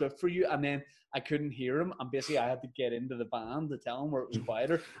got a script for you. And then I couldn't hear him. And basically I had to get into the van to tell him where it was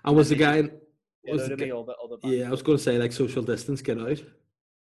quieter. And was the guy... all the yeah, I was going to say, like, social distance, get out.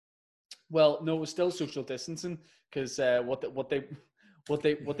 Well, no, it was still social distancing because what they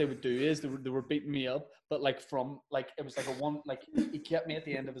would do is they were beating me up, but like from like it was like a one, like he kept me at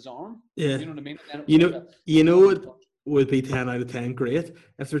the end of his arm. Yeah, you know what I mean. You know what would be 10 out of 10 great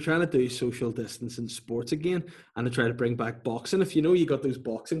if they're trying to do social distance in sports again and they try to bring back boxing. If you know you got those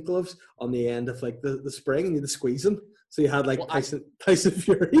boxing gloves on the end of like the spring and you had to squeeze them, so you had like Tyson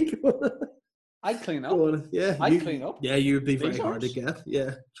Fury. I'd clean up. I'd clean up. Yeah, you'd be very hard to get.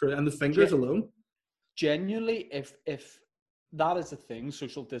 Yeah, true. And the fingers alone. Genuinely, if that is a thing,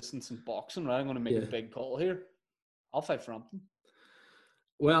 social distance in boxing, right? I'm going to make a big call here. I'll fight Frampton.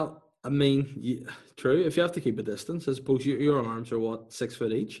 Well, I mean, true. If you have to keep a distance, I suppose your arms are what, 6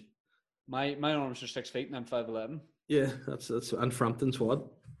 foot each? My arms are 6 feet and I'm 5'11". Yeah, that's and Frampton's what?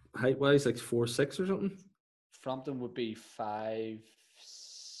 Height wise, like 4'6" or something? Frampton would be 5'7".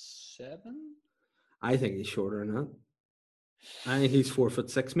 I think he's shorter than that. I think he's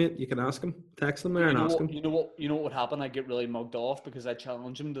 4'6", mate. You can ask him, text him there, and ask him. You know what would happen? I'd get really mugged off because I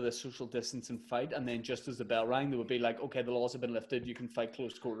challenge him to this social distancing fight, and then just as the bell rang, they would be like, "Okay, the laws have been lifted. You can fight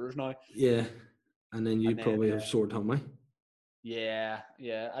close quarters now." Yeah, and then you'd probably have sword tummy. Yeah.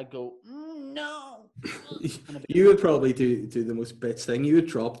 I'd go, no. You would probably do the most bitch thing. You would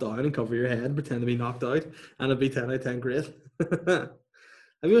drop down and cover your head and pretend to be knocked out, and it'd be 10 out of 10 great.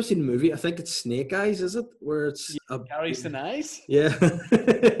 Have you ever seen the movie? I think it's Snake Eyes, is it? Where it's Gary Sinise? Yeah.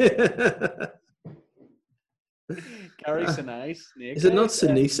 Gary Sinise, Snake Is it not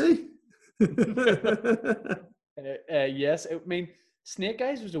Sinise? Yes. I mean, Snake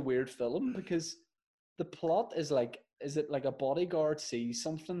Eyes was a weird film because the plot is like, is it like a bodyguard sees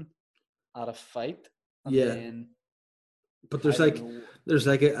something at a fight? And then, but there's a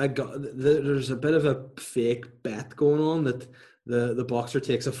bit of a fake bet going on that the boxer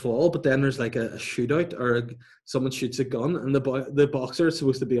takes a fall, but then there's like a shootout or someone shoots a gun, and the boxer is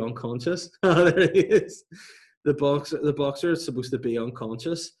supposed to be unconscious. There he is. The boxer is supposed to be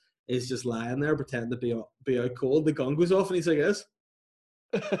unconscious. Is just lying there pretending to be out cold. The gun goes off, and he's like, "Yes."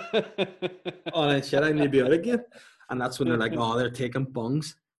 Oh, and shit, I need to be out again. And that's when they're like, "Oh, they're taking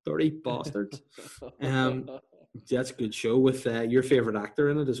bungs, dirty bastards." That's a good show with your favorite actor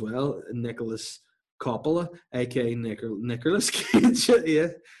in it as well, Nicholas Coppola, aka Nicolas Cage. Yeah,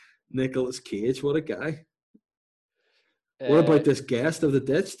 Nicolas Cage. What a guy. What about this guest of the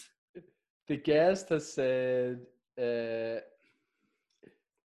ditched? The guest has said,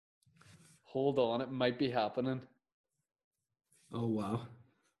 hold on, it might be happening. Oh, wow.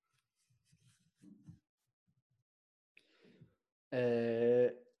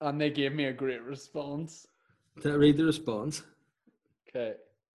 And they gave me a great response. Did I read the response? Okay.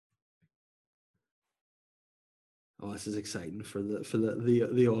 Oh, this is exciting for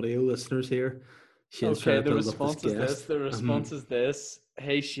the audio listeners here. Shane's okay, the response is this. The response is this.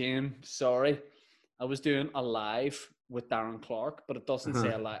 Hey Shane, sorry, I was doing a live with Darren Clark, but it doesn't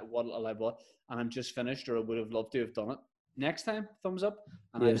say a live what, and I'm just finished, or I would have loved to have done it. Next time, thumbs up.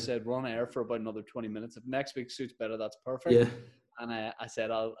 And I've said run air for about another 20 minutes. If next week suits better, that's perfect. Yeah. And I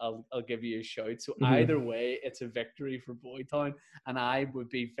said I'll give you a shout. So either way, it's a victory for Boytown, and I would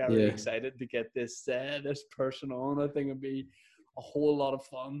be very excited to get this this person on. I think it'd be a whole lot of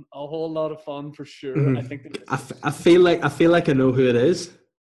fun for sure. I think I feel like I know who it is.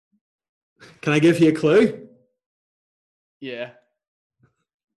 Can I give you a clue? Yeah.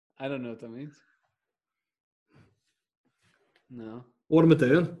 I don't know what that means. No. What am I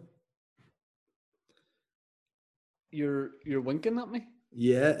doing? You're winking at me?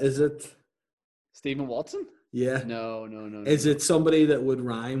 Yeah, is it Stephen Watson? Yeah. No. Is it somebody that would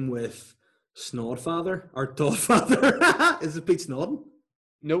rhyme with Snodfather or Dodfather? Is it Pete Snodden?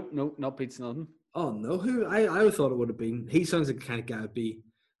 Nope, not Pete Snodden. Oh no, who? I thought it would have been. He sounds like the kind of guy would be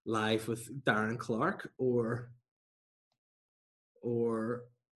live with Darren Clark or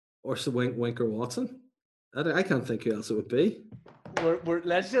Winker Watson. I can't think who else it would be.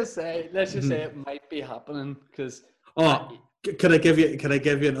 Let's just say it might be happening because. Oh, can I give you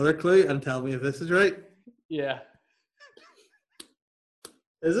another clue and tell me if this is right? Yeah.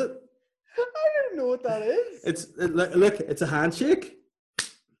 Is it? I don't know what that is. Look, it's a handshake.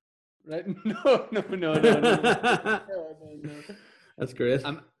 Right? No. That's great.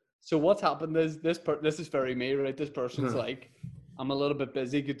 So what's happened is this is very me, right? This person's like, I'm a little bit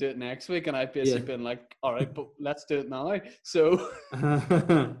busy, could do it next week, and I've basically been like, all right, but let's do it now. So,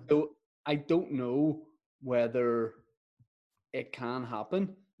 so I don't know whether it can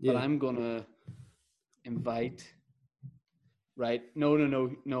happen, but I'm gonna invite. Right? No.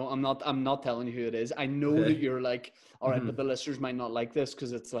 I'm not telling you who it is. I know that you're like, all right, but the listeners might not like this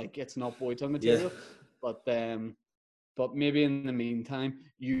because it's like it's not Boytown material. Yeah. But maybe in the meantime,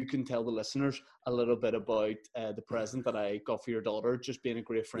 you can tell the listeners a little bit about the present that I got for your daughter, just being a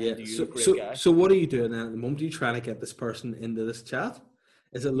great friend to you, a great guy. So what are you doing then at the moment? Are you trying to get this person into this chat?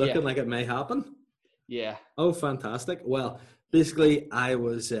 Is it looking like it may happen? Yeah. Oh, fantastic. Well, basically, I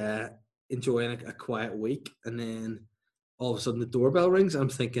was enjoying a quiet week, and then all of a sudden the doorbell rings. I'm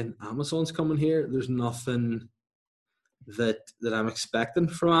thinking, Amazon's coming here. There's nothing that I'm expecting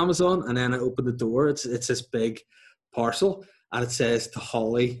from Amazon. And then I open the door. It's this big parcel, and it says to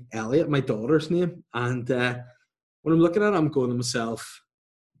Holly Elliott, my daughter's name. And when I'm looking at it, I'm going to myself,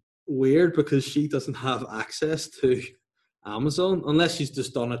 weird, because she doesn't have access to Amazon unless she's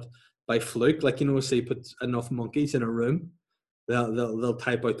just done it by fluke. Like, say you put enough monkeys in a room, they'll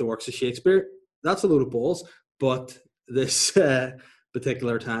type out the works of Shakespeare. That's a load of balls. But this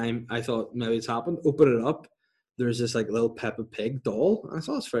particular time, I thought maybe it's happened. Open it up. There's this like little Peppa Pig doll. I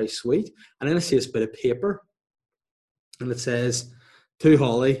thought it's very sweet. And then I see this bit of paper, and it says, "To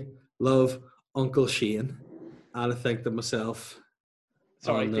Holly, love, Uncle Shane." And I think to myself,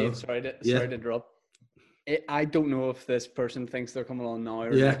 sorry, Dave, sorry to interrupt. I don't know if this person thinks they're coming on now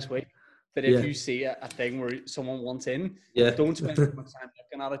or next week. But if you see a thing where someone wants in, don't spend too much time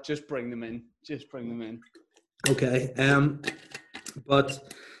looking at it. Just bring them in. Okay. But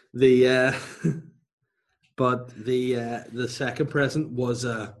the second present was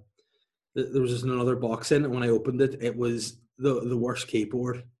there was just another box in, and when I opened it, it was the worst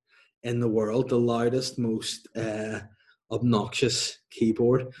keyboard in the world, the loudest, most obnoxious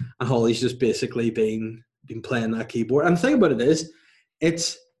keyboard, and Holly's just basically been playing that keyboard. And the thing about it is,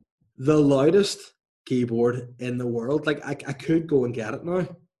 it's the loudest keyboard in the world. Like I could go and get it now,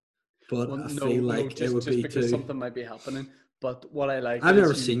 but I feel like it would be too. Something might be happening. But what I like, I've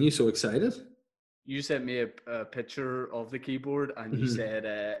never seen you so excited. You sent me a picture of the keyboard, and you said,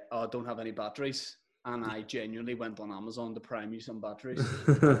 "Oh, I don't have any batteries." And I genuinely went on Amazon to prime you some batteries.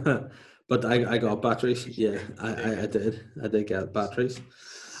 But I got batteries. Yeah, I did. I did get batteries. So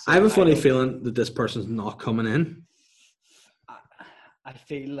I have a funny feeling that this person's not coming in. I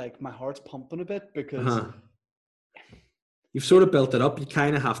feel like my heart's pumping a bit because you've sort of built it up. You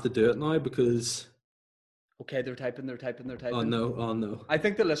kind of have to do it now because. Okay, they're typing. Oh no! I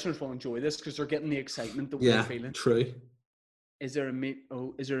think the listeners will enjoy this because they're getting the excitement that we're feeling. Yeah, true. Is there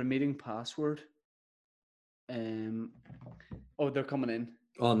a meeting password? They're coming in.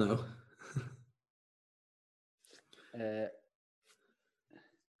 Oh no.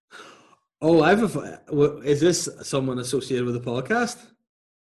 Is this someone associated with the podcast?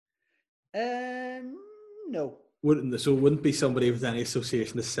 No. So it wouldn't be somebody with any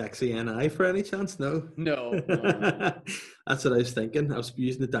association to Sexy NI for any chance? No. No. That's what I was thinking. I was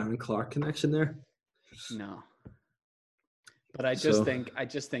using the Darren Clark connection there. No. But I just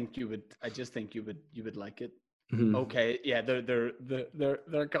think you would like it. Mm-hmm. Okay, yeah,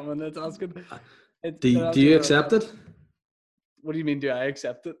 they're coming. It's asking. Do you accept it? What do you mean? Do I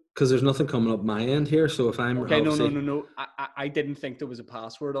accept it? Because there's nothing coming up my end here. So if I'm okay, no. I didn't think there was a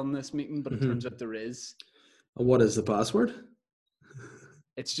password on this meeting, but it turns out there is. And what is the password?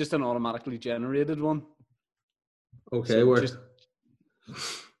 It's just an automatically generated one. Okay,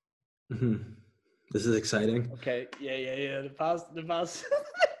 This is exciting. Okay, yeah. The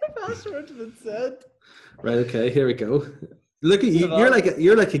password's been said. Right. Okay. Here we go. Look at you.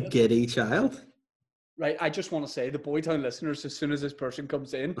 You're like a giddy child. Right. I just want to say the Boytown listeners, as soon as this person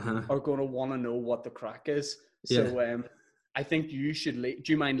comes in, are going to want to know what the crack is. So, I think you should. Do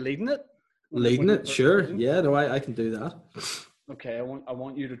you mind leading it? Leading it, sure. Yeah. No, I can do that. Okay. I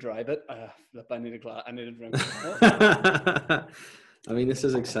want you to drive it. I need a glass. I need a drink. I mean, this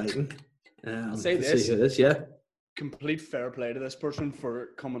is exciting. I'll say this. See who it is, yeah. Complete fair play to this person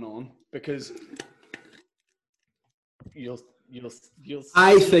for coming on because you'll.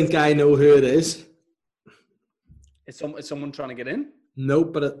 I think I know who it is. Is someone trying to get in? No,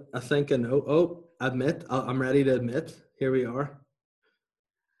 but I think I know. Oh, admit. I'm ready to admit. Here we are.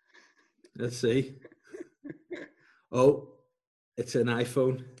 Let's see. Oh, it's an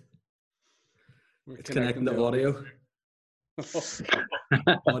iPhone. It's connecting to audio.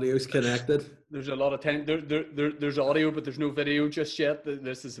 Audio's connected. There's a lot of there's audio, but there's no video just yet.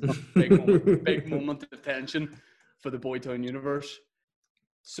 This is a big moment of tension for the Boytown universe.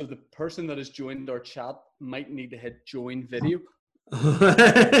 So the person that has joined our chat might need to hit join video.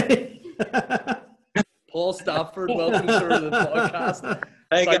 Paul Stafford, welcome sir to the podcast.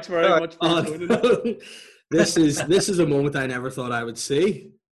 Thanks very much for joining us. This is a moment I never thought I would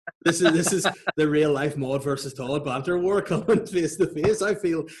see. This is the real life Maud versus Todd banter war coming face to face. I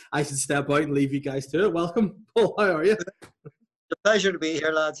feel I should step out and leave you guys to it. Welcome, Paul. How are you? It's a pleasure to be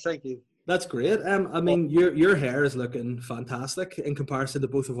here, lads. Thank you. That's great. I mean, your hair is looking fantastic in comparison to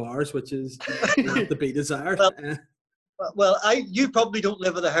both of ours, which is to be desired. Well, you probably don't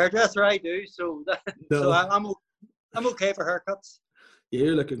live with a hairdresser. I do, so I'm okay for haircuts. Yeah,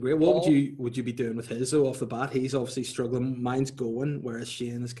 you're looking great. What would you be doing with his though off the bat? He's obviously struggling. Mine's going, whereas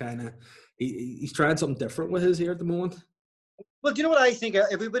Shane is kind of he's trying something different with his hair at the moment. Well, do you know what I think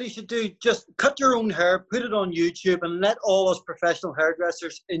everybody should do? Just cut your own hair, put it on YouTube, and let all us professional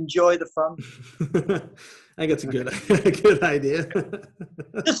hairdressers enjoy the fun. I think it's a good idea.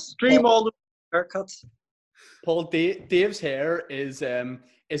 Just stream all the haircuts. Paul, Dave's hair is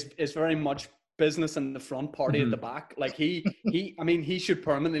very much business in the front, party at the back. Like he should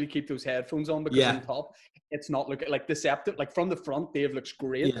permanently keep those headphones on because on top it's not looking like deceptive. Like from the front, Dave looks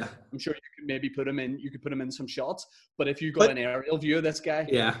great. Yeah. I'm sure you could maybe put him in some shots. But if you got an aerial view of this guy,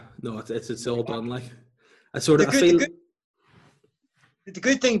 it's all done. Like the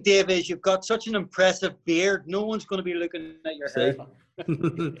good thing, Dave, is you've got such an impressive beard. No one's going to be looking at your hair.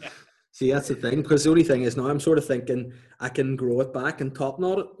 See, that's the thing, because the only thing is now I'm sort of thinking I can grow it back and top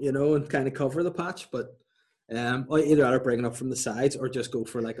knot it, and kind of cover the patch, but either either bring it up from the sides or just go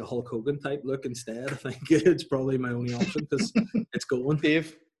for like a Hulk Hogan type look instead. I think it's probably my only option because it's going.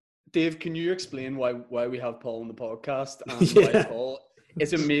 Dave, can you explain why we have Paul on the podcast and why Paul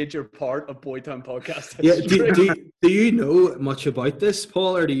is a major part of Boytown podcast history? Yeah, do you know much about this,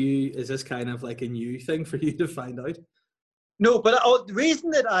 Paul, or is this kind of like a new thing for you to find out? No, but the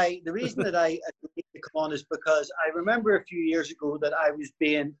reason that I agreed to come on is because I remember a few years ago that I was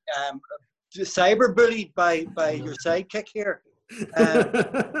being cyberbullied by your sidekick here for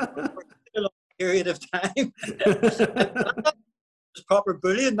a long period of time. It was proper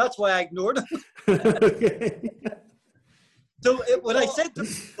bullying. That's why I ignored him. Okay. So when I said to my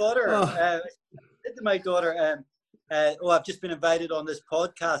daughter, to my daughter, I've just been invited on this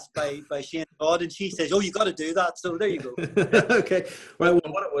podcast by Shane Todd, and she says, "Oh, you got to do that." So there you go. Okay. Well,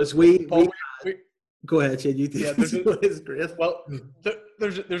 what it was, we go ahead, Shane. You think it's great? Well,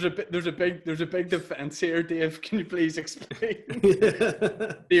 there's a big defense here, Dave. Can you please explain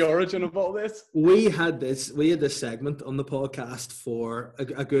the origin of all this? We had this segment on the podcast for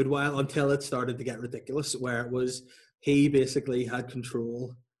a good while until it started to get ridiculous, where it was he basically had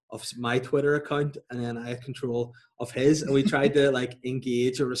control of my Twitter account, and then I had control of his, and we tried to like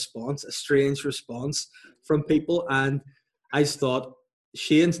engage a strange response from people, and I just thought,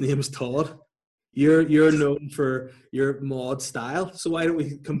 Shane's name's Todd. You're known for your mod style, so why don't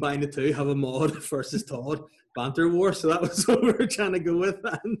we combine the two, have a mod versus Todd banter war? So that was what we were trying to go with,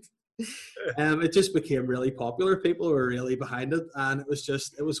 and it just became really popular. People were really behind it, and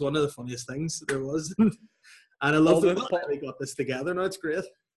it was one of the funniest things there was. And I love that we got this together. Now it's great.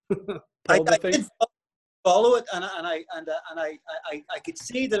 I did follow it, and I could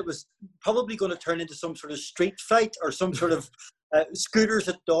see that it was probably going to turn into some sort of street fight or some sort of scooters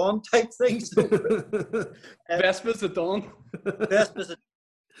at dawn type thing. So, Vespas at dawn. Vespas at,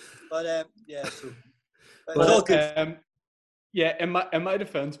 but yeah. So it was all good. Yeah, in my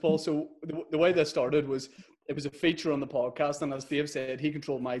defense, Paul. So the way this started was it was a feature on the podcast, and as Dave said, he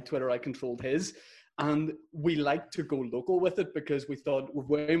controlled my Twitter, I controlled his. And we like to go local with it because we thought we've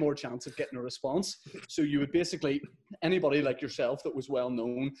way more chance of getting a response. So you would basically, anybody like yourself that was well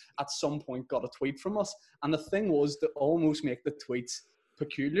known at some point got a tweet from us. And the thing was to almost make the tweets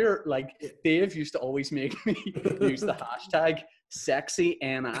peculiar. Like Dave used to always make me use the hashtag sexy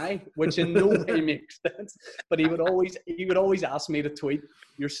NI, which in no way makes sense. But he would always ask me to tweet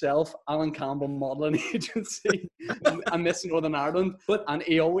yourself, Alan Campbell Modelling Agency, and Miss Northern Ireland. And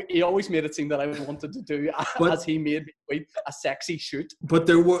he always made it seem that I wanted to do, as he made me tweet, a sexy shoot. But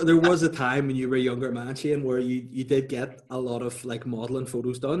there was a time when you were a younger man, Shane, where you did get a lot of like modelling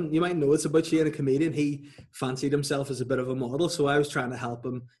photos done. You might know it's about Shane, a comedian. He fancied himself as a bit of a model, so I was trying to help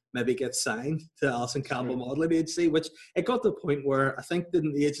him maybe get signed to Alison Campbell Modelling Agency, which it got to the point where I think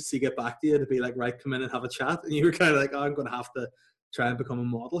didn't the agency get back to you to be like, right, come in and have a chat, and you were kind of like, oh, I'm going to have to try and become a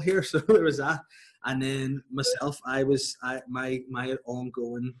model here. So there was that. And then myself, my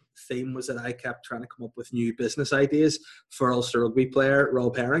ongoing theme was that I kept trying to come up with new business ideas for Ulster rugby player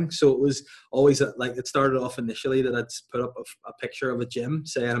Rob Herring. So it was always like, it started off initially that I'd put up a picture of a gym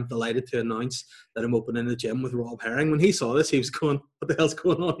saying I'm delighted to announce that I'm opening a gym with Rob Herring. When he saw this, he was going, what the hell's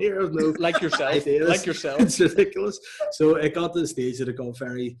going on here? No like yourself. It's ridiculous. So it got to the stage that it got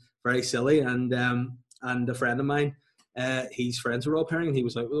very, very silly. And a friend of mine, he's friends with Rob Herring, and he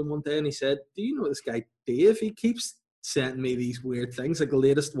was out with him one day, and he said, do you know this guy Dave? He keeps sending me these weird things. Like the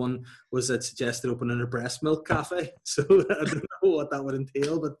latest one was that suggested opening a breast milk cafe. So I don't know what that would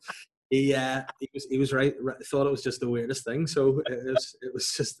entail, but he was right. Thought it was just the weirdest thing. So it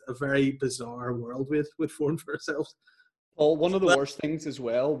was just a very bizarre world we'd formed for ourselves. Well, one of the worst things as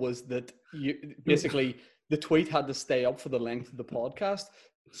well was that you basically the tweet had to stay up for the length of the podcast.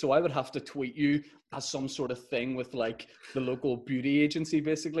 So I would have to tweet you as some sort of thing with like the local beauty agency,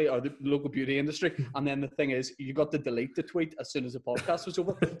 basically, or the local beauty industry. And then the thing is, you got to delete the tweet as soon as the podcast was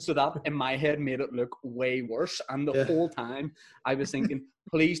over. So that in my head made it look way worse. And the whole time I was thinking,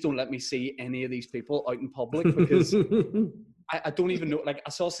 please don't let me see any of these people out in public, because I don't even know. Like I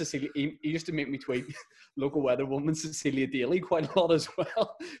saw Cecilia, he used to make me tweet local weatherwoman Cecilia Daly quite a lot as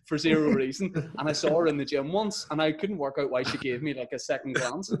well for zero reason. And I saw her in the gym once, and I couldn't work out why she gave me like a second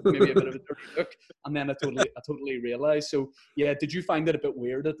glance, maybe a bit of a dirty look. And then I totally realized. So yeah, did you find it a bit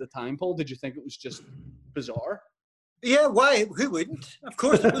weird at the time, Paul? Did you think it was just bizarre? Yeah, why? Who wouldn't? Of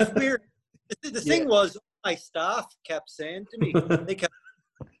course, it was weird. The thing was, my staff kept saying to me, they kept,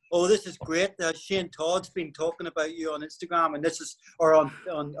 oh, this is great. Shane Todd's been talking about you on Instagram, and this is, or on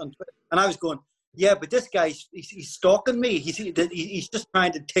Twitter. And I was going, yeah, but this guy's he's stalking me. He's just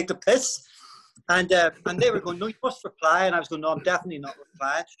trying to take a piss. And they were going, no, you must reply. And I was going, no, I'm definitely not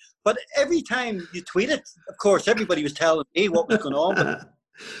replying. But every time you tweeted, of course, everybody was telling me what was going on. But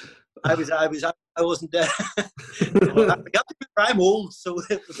I wasn't there. I'm old, so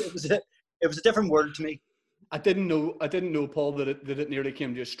it was a different world to me. I didn't know, Paul, that it nearly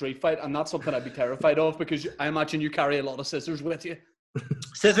came to a street fight, and that's something I'd be terrified of, because I imagine you carry a lot of scissors with you.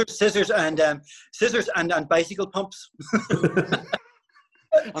 Scissors and bicycle pumps.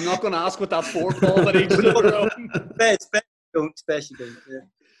 I'm not going to ask what that's for, Paul, but each especially don't.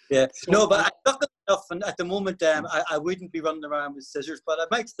 Yeah. No, but I stuck enough, and at the moment, I wouldn't be running around with scissors, but I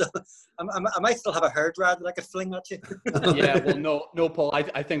might still have a hair dryer that I could fling at you. Yeah, well, no, Paul.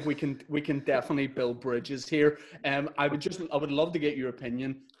 I think we can definitely build bridges here. I would love to get your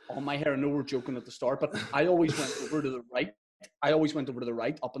opinion on my hair. I know we're joking at the start, but I always went over to the right. I always went over to the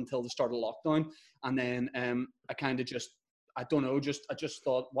right up until the start of lockdown. And then I kind of just, I don't know, I just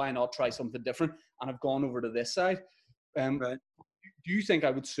thought, why not try something different? And I've gone over to this side. Right. Do you think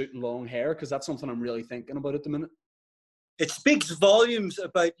I would suit long hair? Because that's something I'm really thinking about at the minute. It speaks volumes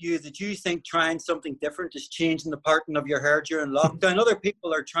about you that you think trying something different is changing the pattern of your hair during lockdown. Other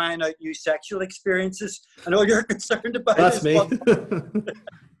people are trying out new sexual experiences, and all you're concerned about That's me.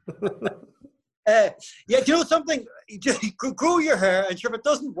 Yeah, do you know something? You just grow your hair, and sure, if it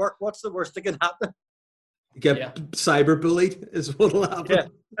doesn't work, what's the worst that can happen? Get cyberbullied is what'll happen.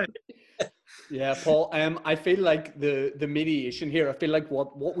 Yeah. Yeah, Paul. I feel like the mediation here. I feel like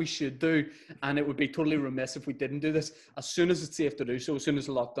what we should do, and it would be totally remiss if we didn't do this. As soon as it's safe to do so, as soon as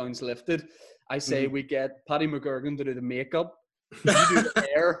the lockdown's lifted, I say we get Paddy McGurgan to do the makeup, you do the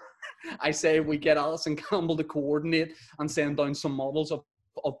hair. I say we get Alison Campbell to coordinate and send down some models of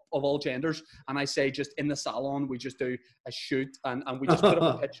all genders, and I say just in the salon we just do a shoot and we just put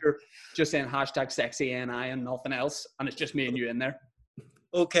up a picture just saying #sexy_NI and nothing else, and it's just me and you in there.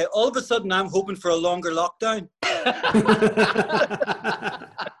 Okay, all of a sudden I'm hoping for a longer lockdown.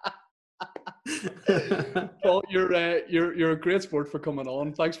 Paul, you're a great sport for coming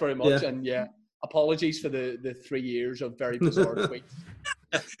on. Thanks very much. Yeah. And yeah, apologies for the 3 years of very bizarre tweets.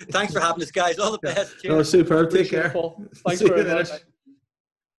 Thanks for having us, guys. All the best. Cheers. No, superb. Take Appreciate it, care. Paul. Thanks See you very later. much.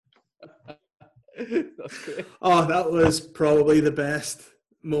 That's great. Oh, that was probably the best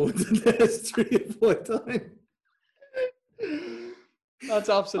moment in the history of Boy Time. That's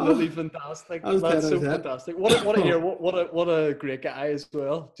absolutely fantastic. That was That's 10 so out of 10. fantastic. What a great guy as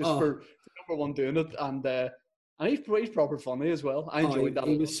well. Just for number one doing it, and he's proper funny as well. I enjoyed that.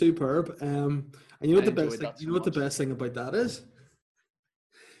 He was superb. And you know what the best thing? You know what the best thing about that is?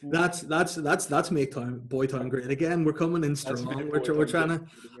 That's make time Boy Time great again. We're coming in strong. We're trying to,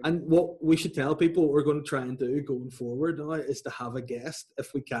 and what we should tell people what we're going to try and do going forward now is to have a guest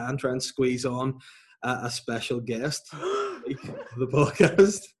if we can. Try and squeeze on a special guest for the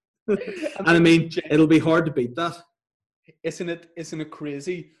podcast. And I mean, it'll be hard to beat that. Isn't it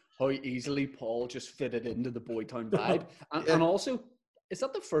crazy how easily Paul just fitted into the Boy Town vibe? And also, is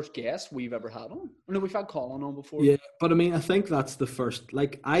that the first guest we've ever had on? No, we've had Colin on before. Yeah, but I mean, I think that's the first.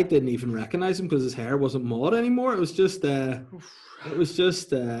 Like, I didn't even recognize him because his hair wasn't mauve anymore. It was just a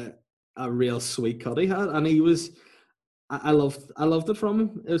real sweet cut he had, and he was. I loved it from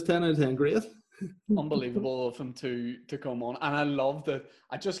him. It was 10 out of 10, great. Unbelievable of him to come on, and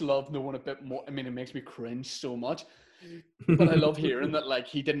I just love knowing a bit more. I mean, it makes me cringe so much, but I love hearing that like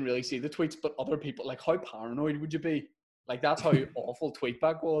he didn't really see the tweets, but other people, like, how paranoid would you be? Like, that's how awful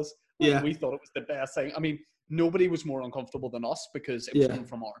tweetback was. Like, Yeah, we thought it was the best thing. I mean, nobody was more uncomfortable than us because it was coming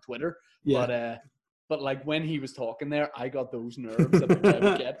from our Twitter. yeah. But like when he was talking there, I got those nerves that I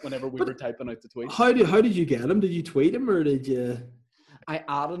would get whenever we were typing out the tweets. How did you get him? Did you tweet him or did you? I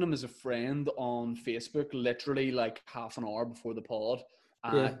added him as a friend on Facebook literally like half an hour before the pod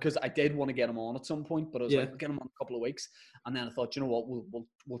because I did want to get him on at some point, but I was like, we'll get him on in a couple of weeks, and then I thought, you know what,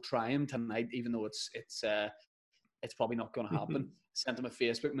 we'll try him tonight, even though it's probably not going to happen. Sent him a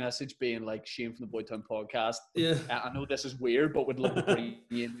Facebook message being like, Shane from the Boy Town podcast. Yeah. I know this is weird, but would love to bring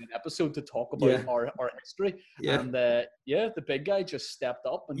you in an episode to talk about our history. Yeah. And the big guy just stepped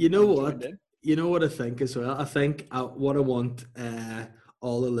up and You know joined what? in. You know what I think as well? I think what I want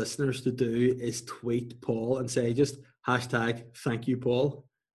all the listeners to do is tweet Paul and say just #thank you Paul,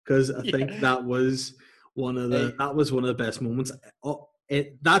 because I think that was one of the best moments.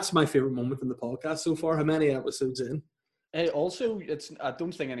 That's my favorite moment in the podcast so far. How many episodes in? Hey, also, I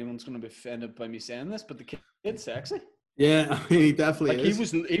don't think anyone's going to be offended by me saying this, but the kid's sexy. Yeah, I mean, he definitely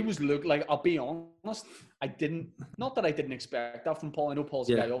is. He was look like, I'll be honest, not that I didn't expect that from Paul. I know Paul's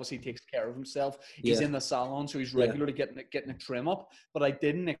a guy, obviously takes care of himself. He's in the salon, so he's regularly getting a trim up, but I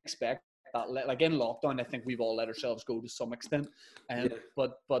didn't expect that. Like in lockdown, I think we've all let ourselves go to some extent,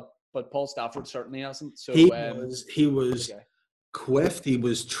 but Paul Stafford certainly hasn't. So he was quiffed, he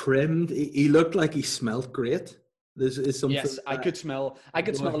was trimmed, he looked like he smelled great. This is something. Yes, I could smell a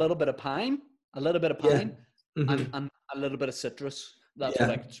little bit of pine, and a little bit of citrus. That's what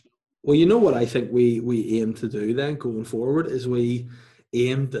I could smell. Well, you know what I think we aim to do then going forward is we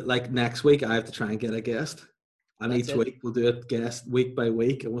aim that, like, next week I have to try and get a guest, and each week we'll do it guest week by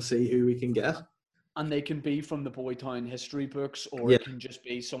week, and we'll see who we can get. And they can be from the Boy Town history books, or it can just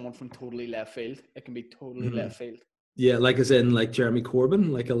be someone from totally left field. It can be totally left field. Yeah, like as in like Jeremy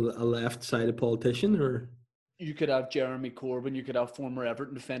Corbyn, like a left-sided politician, or. You could have Jeremy Corbyn. You could have former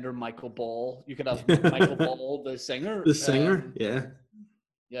Everton defender Michael Ball. You could have Michael Ball, the singer. The singer, yeah.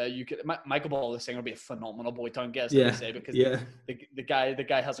 Yeah, you could. Michael Ball, the singer, would be a phenomenal Boytown guest. Yeah, I would say, because yeah, the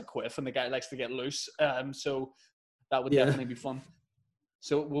guy has a quiff and the guy likes to get loose. So that would yeah. definitely be fun.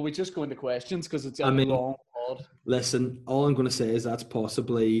 So will we just go into questions, because it's a I mean, long pod? Listen, all I'm going to say is that's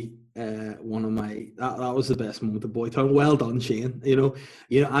possibly one of my that was the best moment of Boytown. Well done, Shane.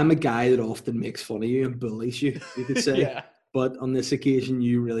 I'm a guy that often makes fun of you and bullies you. You could say. Yeah. But on this occasion,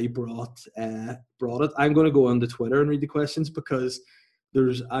 you really brought it. I'm going to go onto Twitter and read the questions, because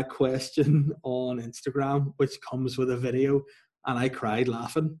there's a question on Instagram which comes with a video, and I cried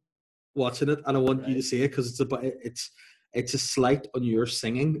laughing watching it, and I want you to see it, because it's a slight on your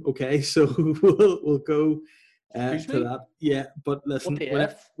singing. Okay, so we'll go to that. Yeah, but listen,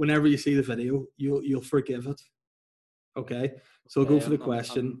 whenever you see the video, you'll forgive it. Okay, so we'll go for the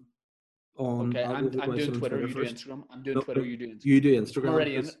question. I'm doing Twitter, you do Instagram. I'm doing Twitter, you do Instagram. You do Instagram.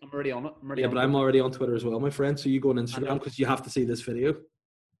 I'm already on it. But I'm already on Twitter as well, my friend. So you go on Instagram, because you have to see this video.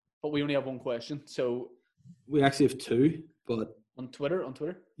 But we only have one question, so we actually have two. But on Twitter,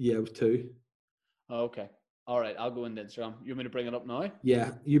 yeah, with two. Oh, okay. All right, I'll go into Instagram. You want me to bring it up now?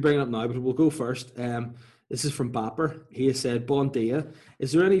 Yeah, you bring it up now, but we'll go first. This is from Bapper. He has said, "Bon dia.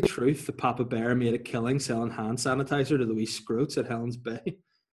 Is there any truth that Papa Bear made a killing selling hand sanitizer to the wee scroats at Helens Bay?"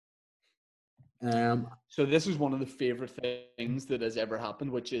 So this is one of the favorite things that has ever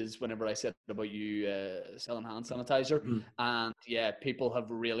happened, which is whenever I said about you selling hand sanitizer, and yeah, people have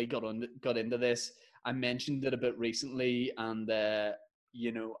really got into this. I mentioned it a bit recently, and I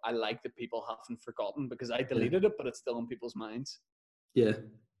like that people haven't forgotten, because I deleted it, but it's still in people's minds. Yeah,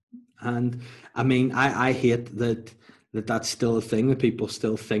 and I mean, I hate that's still a thing, that people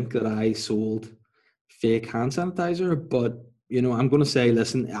still think that I sold fake hand sanitizer, but. I'm going to say,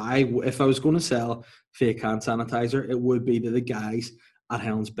 listen, if I was going to sell fake hand sanitizer, it would be to the guys at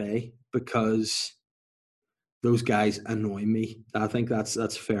Helens Bay, because those guys annoy me. I think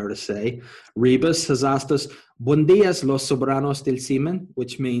that's fair to say. Rebus has asked us, "Buen días, los soberanos del semen,"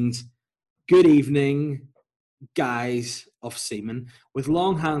 which means good evening, guys of semen. With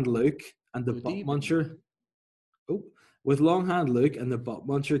Longhand Luke and the butt muncher. With Longhand Luke and the butt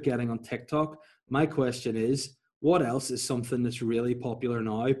muncher getting on TikTok, my question is, what else is something that's really popular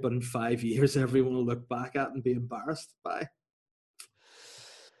now, but in 5 years everyone will look back at and be embarrassed by?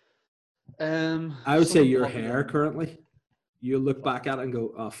 I would say your hair currently. You'll look back at it and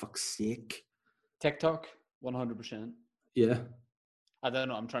go, "Oh, fuck's sake." TikTok, 100%. Yeah. I don't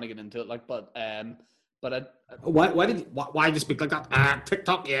know. I'm trying to get into it, why did you speak like that?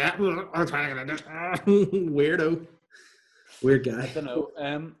 TikTok, yeah. I'm trying to get into it. Weirdo. Weird guy. I don't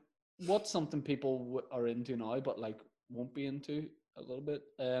know. What's something people are into now, but won't be into a little bit?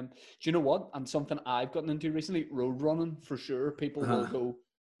 Do you know what? And something I've gotten into recently, road running, for sure. People will go,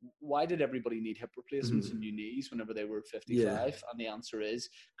 "Why did everybody need hip replacements and new knees whenever they were 55? Yeah. And the answer is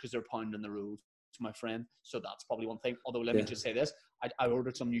because they're pounding the road, my friend. So that's probably one thing. Although let me just say this: I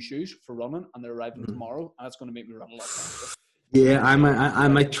ordered some new shoes for running, and they're arriving tomorrow, and it's going to make me run a lot faster. Yeah, I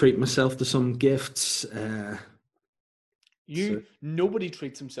might treat myself to some gifts. Nobody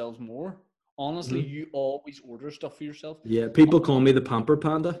treats themselves more. Honestly, you always order stuff for yourself. Yeah, people call me the Pamper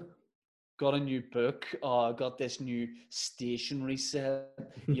Panda. Got a new book. Got this new stationery set.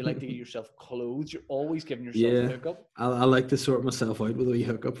 You like to get yourself clothes. You're always giving yourself a hookup. I like to sort myself out with a wee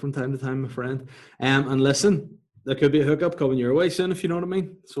hookup from time to time, my friend. And listen, there could be a hookup coming your way soon, if you know what I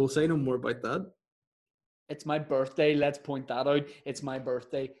mean. So we'll say no more about that. It's my birthday. Let's point that out. It's my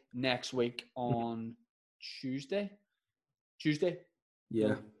birthday next week on Tuesday.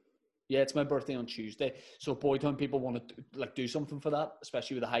 Yeah, it's my birthday on Tuesday. So Boytown people want to do something for that,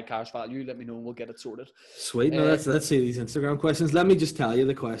 especially with a high cash value. Let me know and we'll get it sorted. Sweet. Now let's see these Instagram questions. Let me just tell you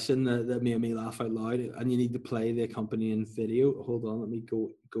the question that made me laugh out loud, and you need to play the accompanying video. Hold on, let me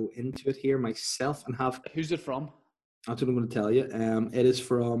go into it here myself and have. Who's it from? That's what I'm going to tell you. It is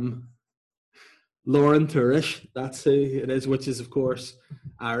from Lauren Tourish. That's who it is, which is of course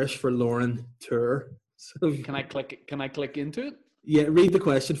Irish for Lauren Tour. So, can I click into it? Yeah, read the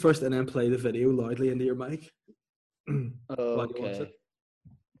question first and then play the video loudly into your mic. Okay.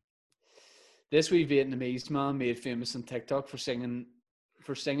 This wee Vietnamese man made famous on TikTok for singing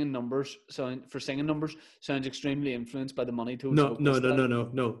numbers. Sounds extremely influenced by the money toast.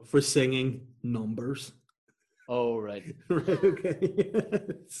 No. For singing numbers. Oh, right. Right,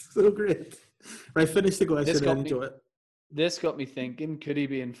 okay. So great. Right, finish the question and enjoy it. This got me thinking, could he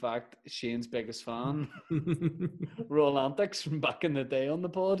be, in fact, Shane's biggest fan? Roll antics from back in the day on the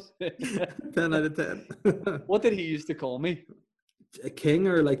pod. 10 out of 10. What did he used to call me? a king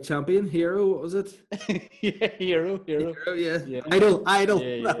or like champion, hero. What was it? Yeah, hero. Yeah. Idol.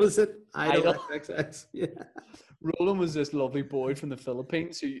 Yeah. That was it. Idol. Idol. XXX. Yeah. Roland was this lovely boy from the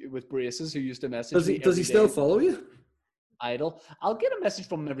Philippines with braces who used to message Does he? me Does he every still day. follow you? Idol. I'll get a message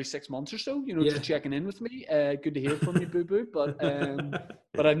from him every 6 months or so, Yeah. just checking in with me. Good to hear from you, boo boo.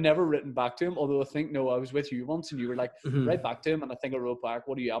 But I've never written back to him. Although I think I was with you once, and you were like, write back to him, and I think I wrote back,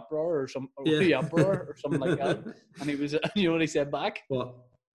 "What are you up, bro?" or what are you up, bro? or something like that. And he was, you know what he said back? What?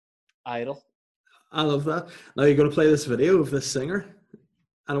 Idol. I love that. Now you're going to play this video of this singer,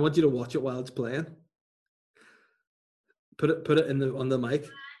 and I want you to watch it while it's playing. Put it on the mic.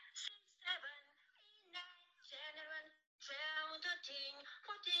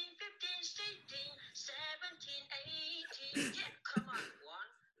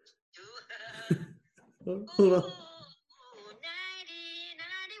 Hold on. 99,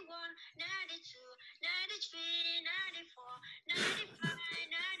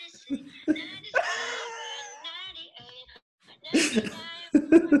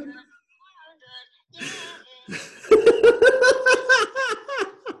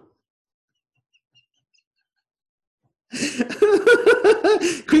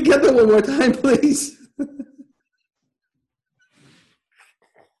 Can we get that one more time, please?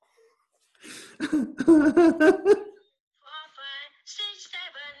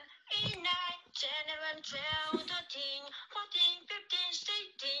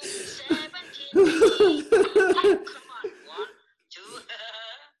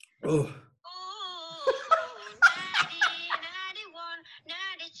 Oh.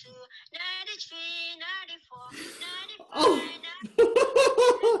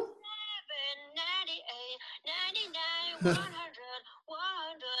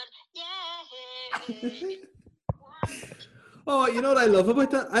 Oh, you know what I love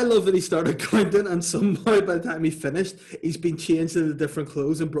about that? I love that he started counting, and somehow by the time he finished, he's been changed into different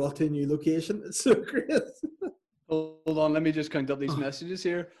clothes and brought to a new location. It's so great. Hold on, let me just count up these messages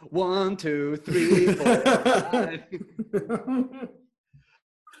here. 1, 2, 3, 4, 5.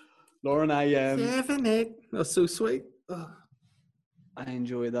 Lauren, 7, 8. That's so sweet. Oh. I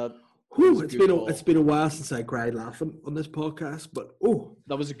enjoy that. Whew, it's been a while since I cried laughing on this podcast, but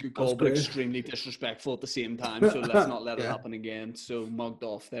that was a good call, but extremely disrespectful at the same time. So let's not let it happen again. So mugged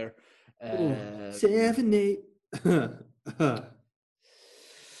off there. 7, 8.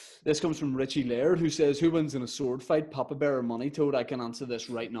 This comes from Richie Laird, who says, "Who wins in a sword fight, Papa Bear or Money Toad?" I can answer this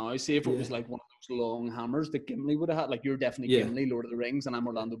right now. See if it was like one of those long hammers that Gimli would have had. Like, you're definitely Gimli, Lord of the Rings, and I'm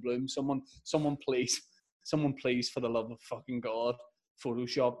Orlando Bloom. Someone please, for the love of fucking God,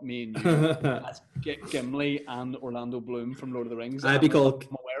 Photoshop me and you as Gimli and Orlando Bloom from Lord of the Rings. I'd be called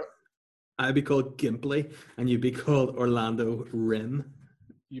Gimply, and you'd be called Orlando Rim.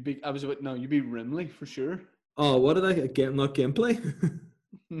 You'd be Rimley for sure. Oh, what did I get? Not Gimply.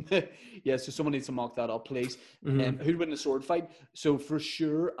 Yeah, so someone needs to mock that up, please. Who'd win a sword fight? So for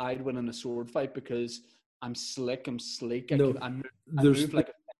sure, I'd win in a sword fight because I'm slick, I'm sleek.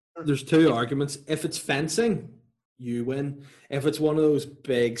 There's two arguments. If it's fencing, you win. If it's one of those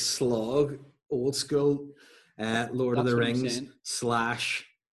big slog, old school, Lord of the Rings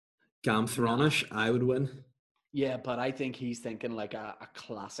 / Game Thronish, I would win. Yeah, but I think he's thinking like a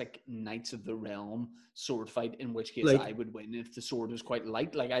classic Knights of the Realm sword fight, in which case I would win if the sword was quite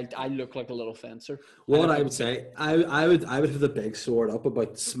light. Like I look like a little fencer. What I would say, I would have the big sword up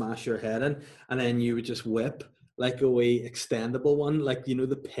about to smash your head in, and then you would just whip like a wee extendable one, like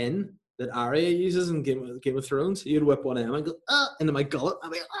the pin that Arya uses in Game of Thrones. You'd whip one of them and go into my gullet,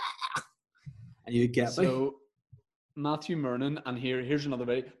 and you'd get me. Matthew Mernon, and here's another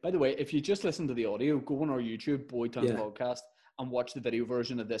video. By the way, if you just listen to the audio, go on our YouTube, Boytown Podcast, and watch the video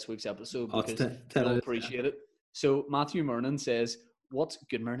version of this week's episode because you'll appreciate it. So Matthew Mernon says, What's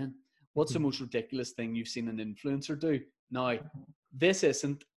the most ridiculous thing you've seen an influencer do? Now, this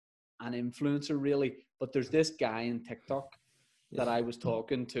isn't an influencer really, but there's this guy in TikTok that I was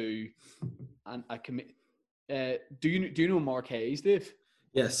talking to, and do you know Mark Hayes, Dave?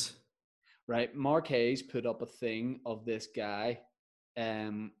 Yes. Right, Mark Hayes put up a thing of this guy,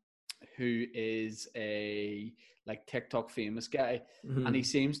 who is a TikTok famous guy, and he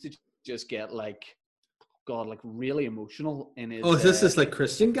seems to just get really emotional in his. Oh, is this like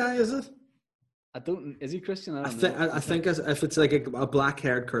Christian guy? Is it? Is he Christian? I think if it's like a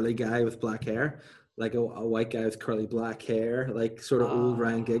black-haired curly guy with black hair, like a white guy with curly black hair, like sort of old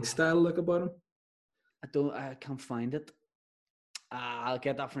Ryan Giggs style look about him. I can't find it. I'll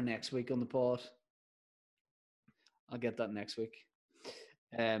get that for next week on the pod. I'll get that next week.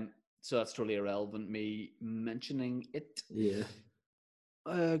 So that's totally irrelevant, me mentioning it. Yeah.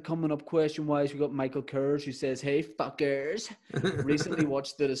 Coming up question-wise, we got Michael Kerrs who says, "Hey, fuckers. Recently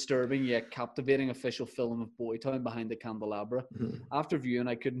watched the disturbing yet captivating official film of Boytown Behind the Candelabra. After viewing,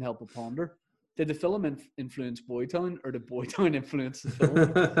 I couldn't help but ponder, did the film influence Boytown or did Boytown influence the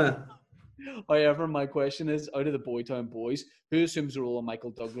film? However, my question is, out of the Boytown boys, who assumes the role of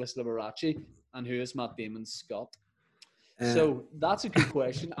Michael Douglas Liberace and who is Matt Damon's Scott?" So that's a good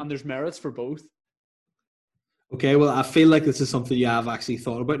question, and there's merits for both. Okay, well, I feel like this is something you have actually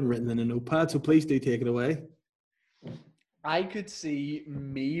thought about and written in a notepad, so please do take it away. I could see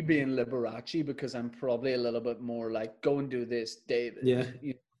me being Liberace because I'm probably a little bit more like, go and do this, David. Yeah.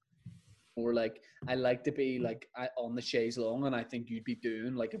 You know, or like, I like to be like on the chaise long, and I think you'd be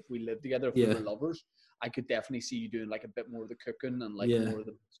doing, like, if we lived together, if we were lovers, I could definitely see you doing like a bit more of the cooking and like more of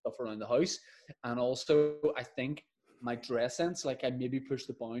the stuff around the house. And also, I think my dress sense, like I maybe push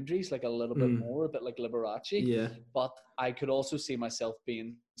the boundaries like a little bit more, a bit like Liberace. Yeah. But I could also see myself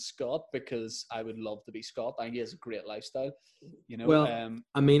being Scott because I would love to be Scott. I think he has a great lifestyle, you know. Well,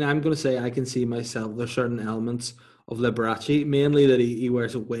 I mean, I'm going to say I can see myself. There's certain elements of Liberace, mainly that he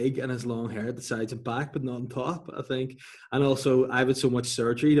wears a wig and has long hair at the sides and back, but not on top, I think. And also, I've had so much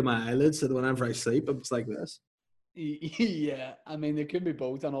surgery to my eyelids that whenever I sleep, I'm just like this. Yeah, I mean, there could be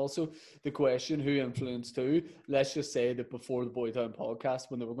both. And also the question, who influenced who? Let's just say that before the Boytown podcast,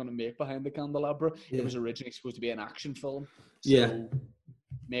 when they were going to make Behind the Candelabra, it was originally supposed to be an action film. So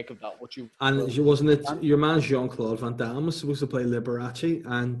make of that what you and will. Wasn't it your man Jean-Claude Van Damme was supposed to play Liberace,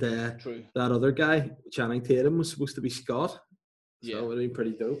 and that other guy, Channing Tatum, was supposed to be Scott? So it would have been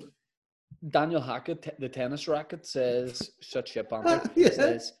pretty dope. Daniel Hackett, the tennis racket, says, shut shit, Panther.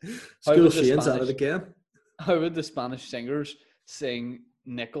 Says, School Shane's at it again. How would the Spanish singers sing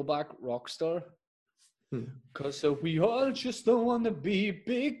Nickelback Rockstar? Because we all just don't want to be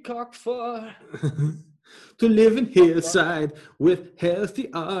big cock for. To live in hillside with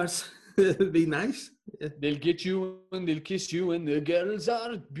healthy arts. It'd be nice. Yeah. They'll get you and they'll kiss you and the girls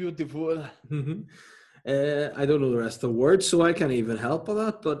are beautiful. I don't know the rest of the words, so I can't even help with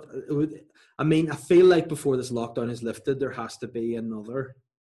that. But I feel like before this lockdown is lifted, there has to be another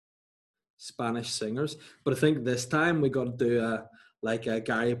Spanish singers. But I think this time we got to do a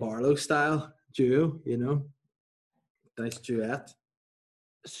Gary Barlow style duo, you know, nice duet.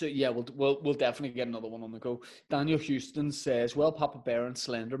 So yeah, we'll definitely get another one on the go. Daniel Houston says, "Well, Papa Bear and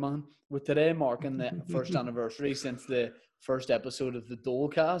Slenderman, with today marking the first anniversary since the first episode of the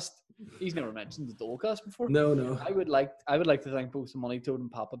Dolecast." He's never mentioned the Dolecast before. No. I would like to thank both the Money Toad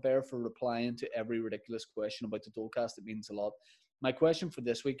and Papa Bear for replying to every ridiculous question about the Dolecast. It means a lot. My question for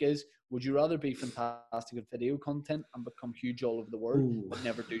this week is, would you rather be fantastic at video content and become huge all over the world, but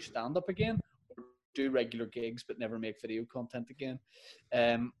never do stand-up again? Or do regular gigs, but never make video content again?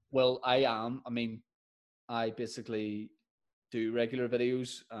 Well, I basically do regular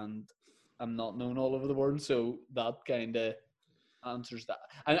videos and I'm not known all over the world. So that kind of answers that.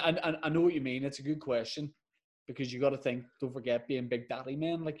 And I know what you mean. It's a good question. Because you got to think, don't forget, being big daddy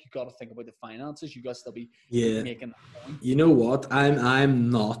man, like you got to think about the finances. You got to still be making that point. You know what? I'm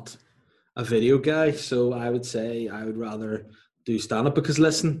not a video guy, so I would say I would rather do stand-up because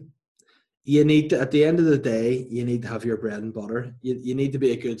listen, you need to, at the end of the day, you need to have your bread and butter. You need to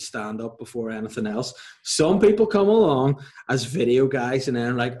be a good stand-up before anything else. Some people come along as video guys and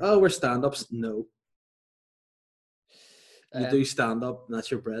then like, oh, we're stand-ups. No. You do stand-up, and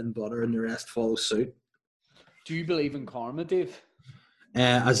that's your bread and butter, and the rest follows suit. Do you believe in karma, Dave?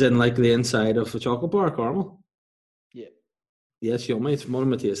 As in, like, the inside of a chocolate bar, caramel? Yeah. Yes, yummy. It's one of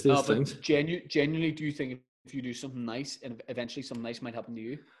my tastiest things. Genuinely, do you think if you do something nice, and eventually something nice might happen to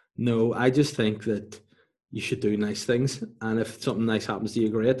you? No, I just think that you should do nice things. And if something nice happens to you,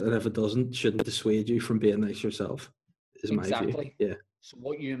 great. And if it doesn't, it shouldn't dissuade you from being nice yourself, is my view. Yeah. So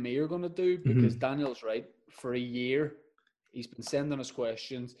what you and me are going to do, because Daniel's right, for a year, he's been sending us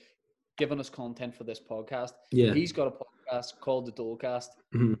questions, giving us content for this podcast. Yeah. He's got a podcast called The Dolecast.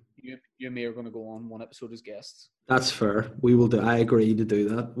 You and me are going to go on one episode as guests. That's fair. We will do. I agree to do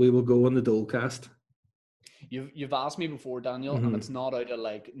that. We will go on The Dolecast. You've asked me before, Daniel, and it's not out of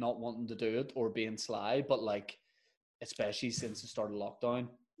like not wanting to do it or being sly, but like especially since the start of lockdown.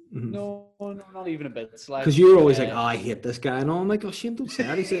 No, not even a bit sly. Because you're always like, oh, I hate this guy, and all. I'm like, oh, Shane, don't say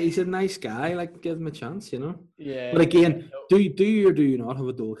that. He's a nice guy. Like, give him a chance, you know. Yeah. But again, do you or do you not have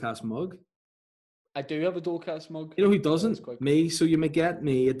a Dolecast mug? I do have a Dolecast mug. You know who doesn't? Me. So you may get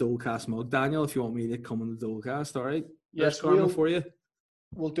me a Dolecast mug, Daniel, if you want me to come on the Dolecast. All right. Yes, karma for you.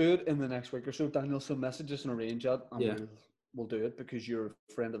 We'll do it in the next week or so, Daniel. So message us and arrange that, and we'll do it because you're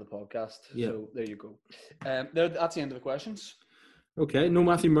a friend of the podcast. Yeah. So there you go. That's the end of the questions. Okay. No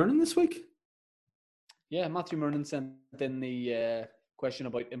Matthew Murnan this week? Yeah, Matthew Murnan sent in the question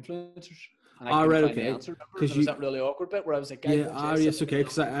about influencers. And I All couldn't right, find the okay. answer. Because There was that really awkward bit where I was like, yeah, guys, it's okay.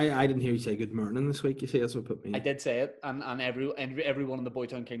 Because I didn't hear you say good morning this week. You see, that's what put me. I did say it, and everyone in the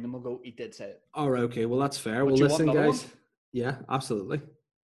Boytown Kingdom will go, he did say it. All right, okay. Well, that's fair. But Well, you want listen, another guys. one? Yeah, absolutely.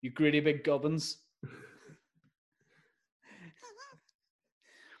 You greedy big gubbins.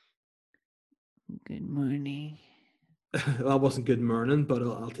 Good morning. That wasn't good morning, but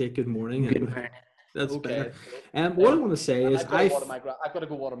I'll take good morning. Good Anyway. morning. That's Okay. better. What I want to say is I've got to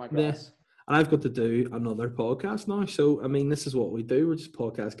go water my grass. and I've got to do another podcast now. So I mean, this is what we do. We're just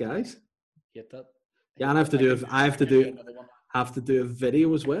podcast guys. Hate that. Yeah, and I have to do a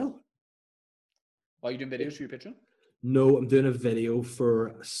video as well. Why are you doing videos for your Patreon? No, I'm doing a video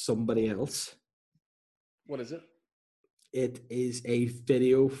for somebody else. What is it? It is a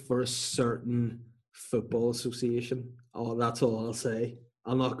video for a certain football association. Oh, that's all I'll say.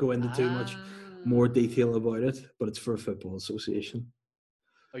 I'll not go into too much more detail about it, but it's for a football association.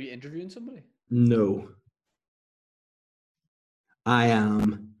 Are you interviewing somebody? No. I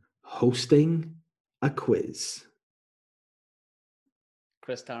am hosting a quiz.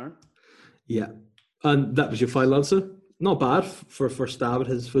 Chris Tarrant? Yeah. And that was your final answer? Not bad for a first stab at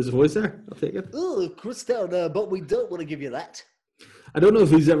his voice there. I'll take it. Oh, Chris Tarrant, but we don't want to give you that. I don't know if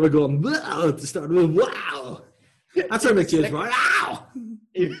he's ever gone, wow, at the start with, wow. That's our next year's, wow.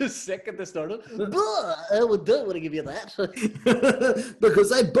 He was sick at the start of it. I don't want to give you that.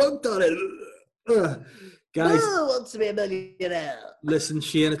 Because I bugged on it. Guys, who wants to be a millionaire? Listen,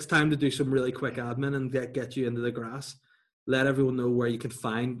 Shane, it's time to do some really quick admin and get you into the grass. Let everyone know where you can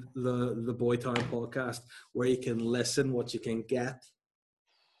find the Boytown podcast, where you can listen, what you can get.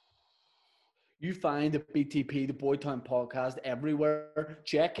 You find the BTP, the Boytown podcast, everywhere.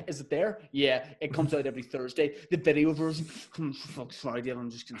 Check. Is it there? Yeah, it comes out every Thursday. The video version, sorry, Dave, I'm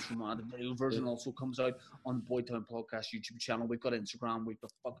just going to mad. The video version also comes out on the Boytown podcast YouTube channel. We've got Instagram, we've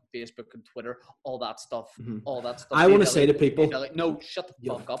got fucking Facebook and Twitter, all that stuff. All that stuff. I want to say to people, no, shut the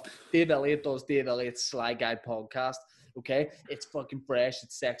fuck up. Dave Elliott does Dave Elliott's Sly Guy podcast. Okay, it's fucking fresh,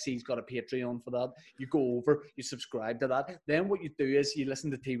 it's sexy. He's got a Patreon for that. You go over, you subscribe to that. Then what you do is you listen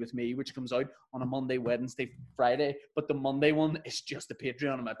to Tea With Me, which comes out on a Monday, Wednesday, Friday. But the Monday one is just the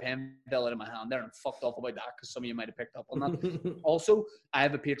Patreon, and my pen fell out of my hand there and fucked off about that because some of you might have picked up on that. Also, I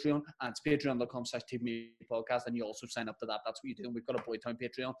have a Patreon, and it's patreon.com/TeaWithMePodcast, and you also sign up to that. That's what you do. And we've got a Boytown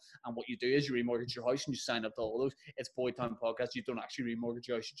Patreon, and what you do is you remortgage your house and you sign up to all those. It's Boytown Podcast. You don't actually remortgage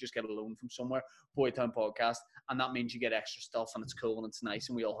your house, you just get a loan from somewhere. Boytown Podcast, and that means you get extra stuff, and it's cool and it's nice,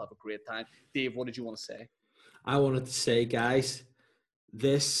 and we all have a great time. Dave, what did you want to say? I wanted to say, guys,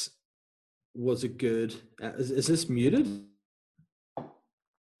 this was a good. Is this muted?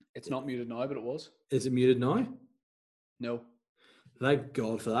 It's not muted now, but it was. Is it muted now? No. Thank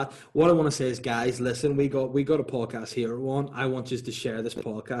God for that. What I want to say is, guys, listen, we got a podcast here. I want you to share this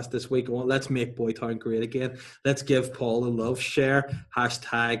podcast this week. Let's make Boytown great again. Let's give Paul a love. Share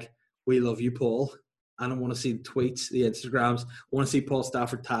hashtag we love you, Paul. And I want to see the tweets, the Instagrams. I want to see Paul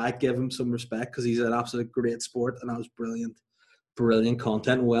Stafford tag, give him some respect because he's an absolute great sport, and that was brilliant. Brilliant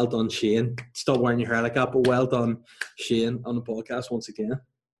content. Well done, Shane. Stop wearing your hair like that, but well done, Shane, on the podcast once again.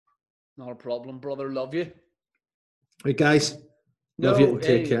 Not a problem, brother. Love you. Right, guys. Love you and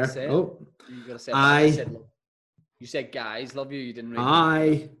take care. You gotta say you said guys, love you. You didn't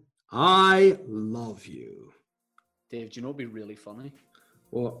really. I love you. Dave, do you know what'd be really funny?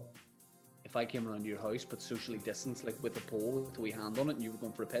 What? If I came around to your house but socially distanced, like with a pole with a wee hand on it, and you were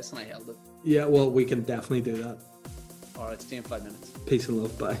going for a piss and I held it. Yeah, well, we can definitely do that. Alright, see you in 5 minutes. Peace and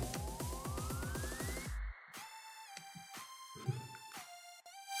love. Bye.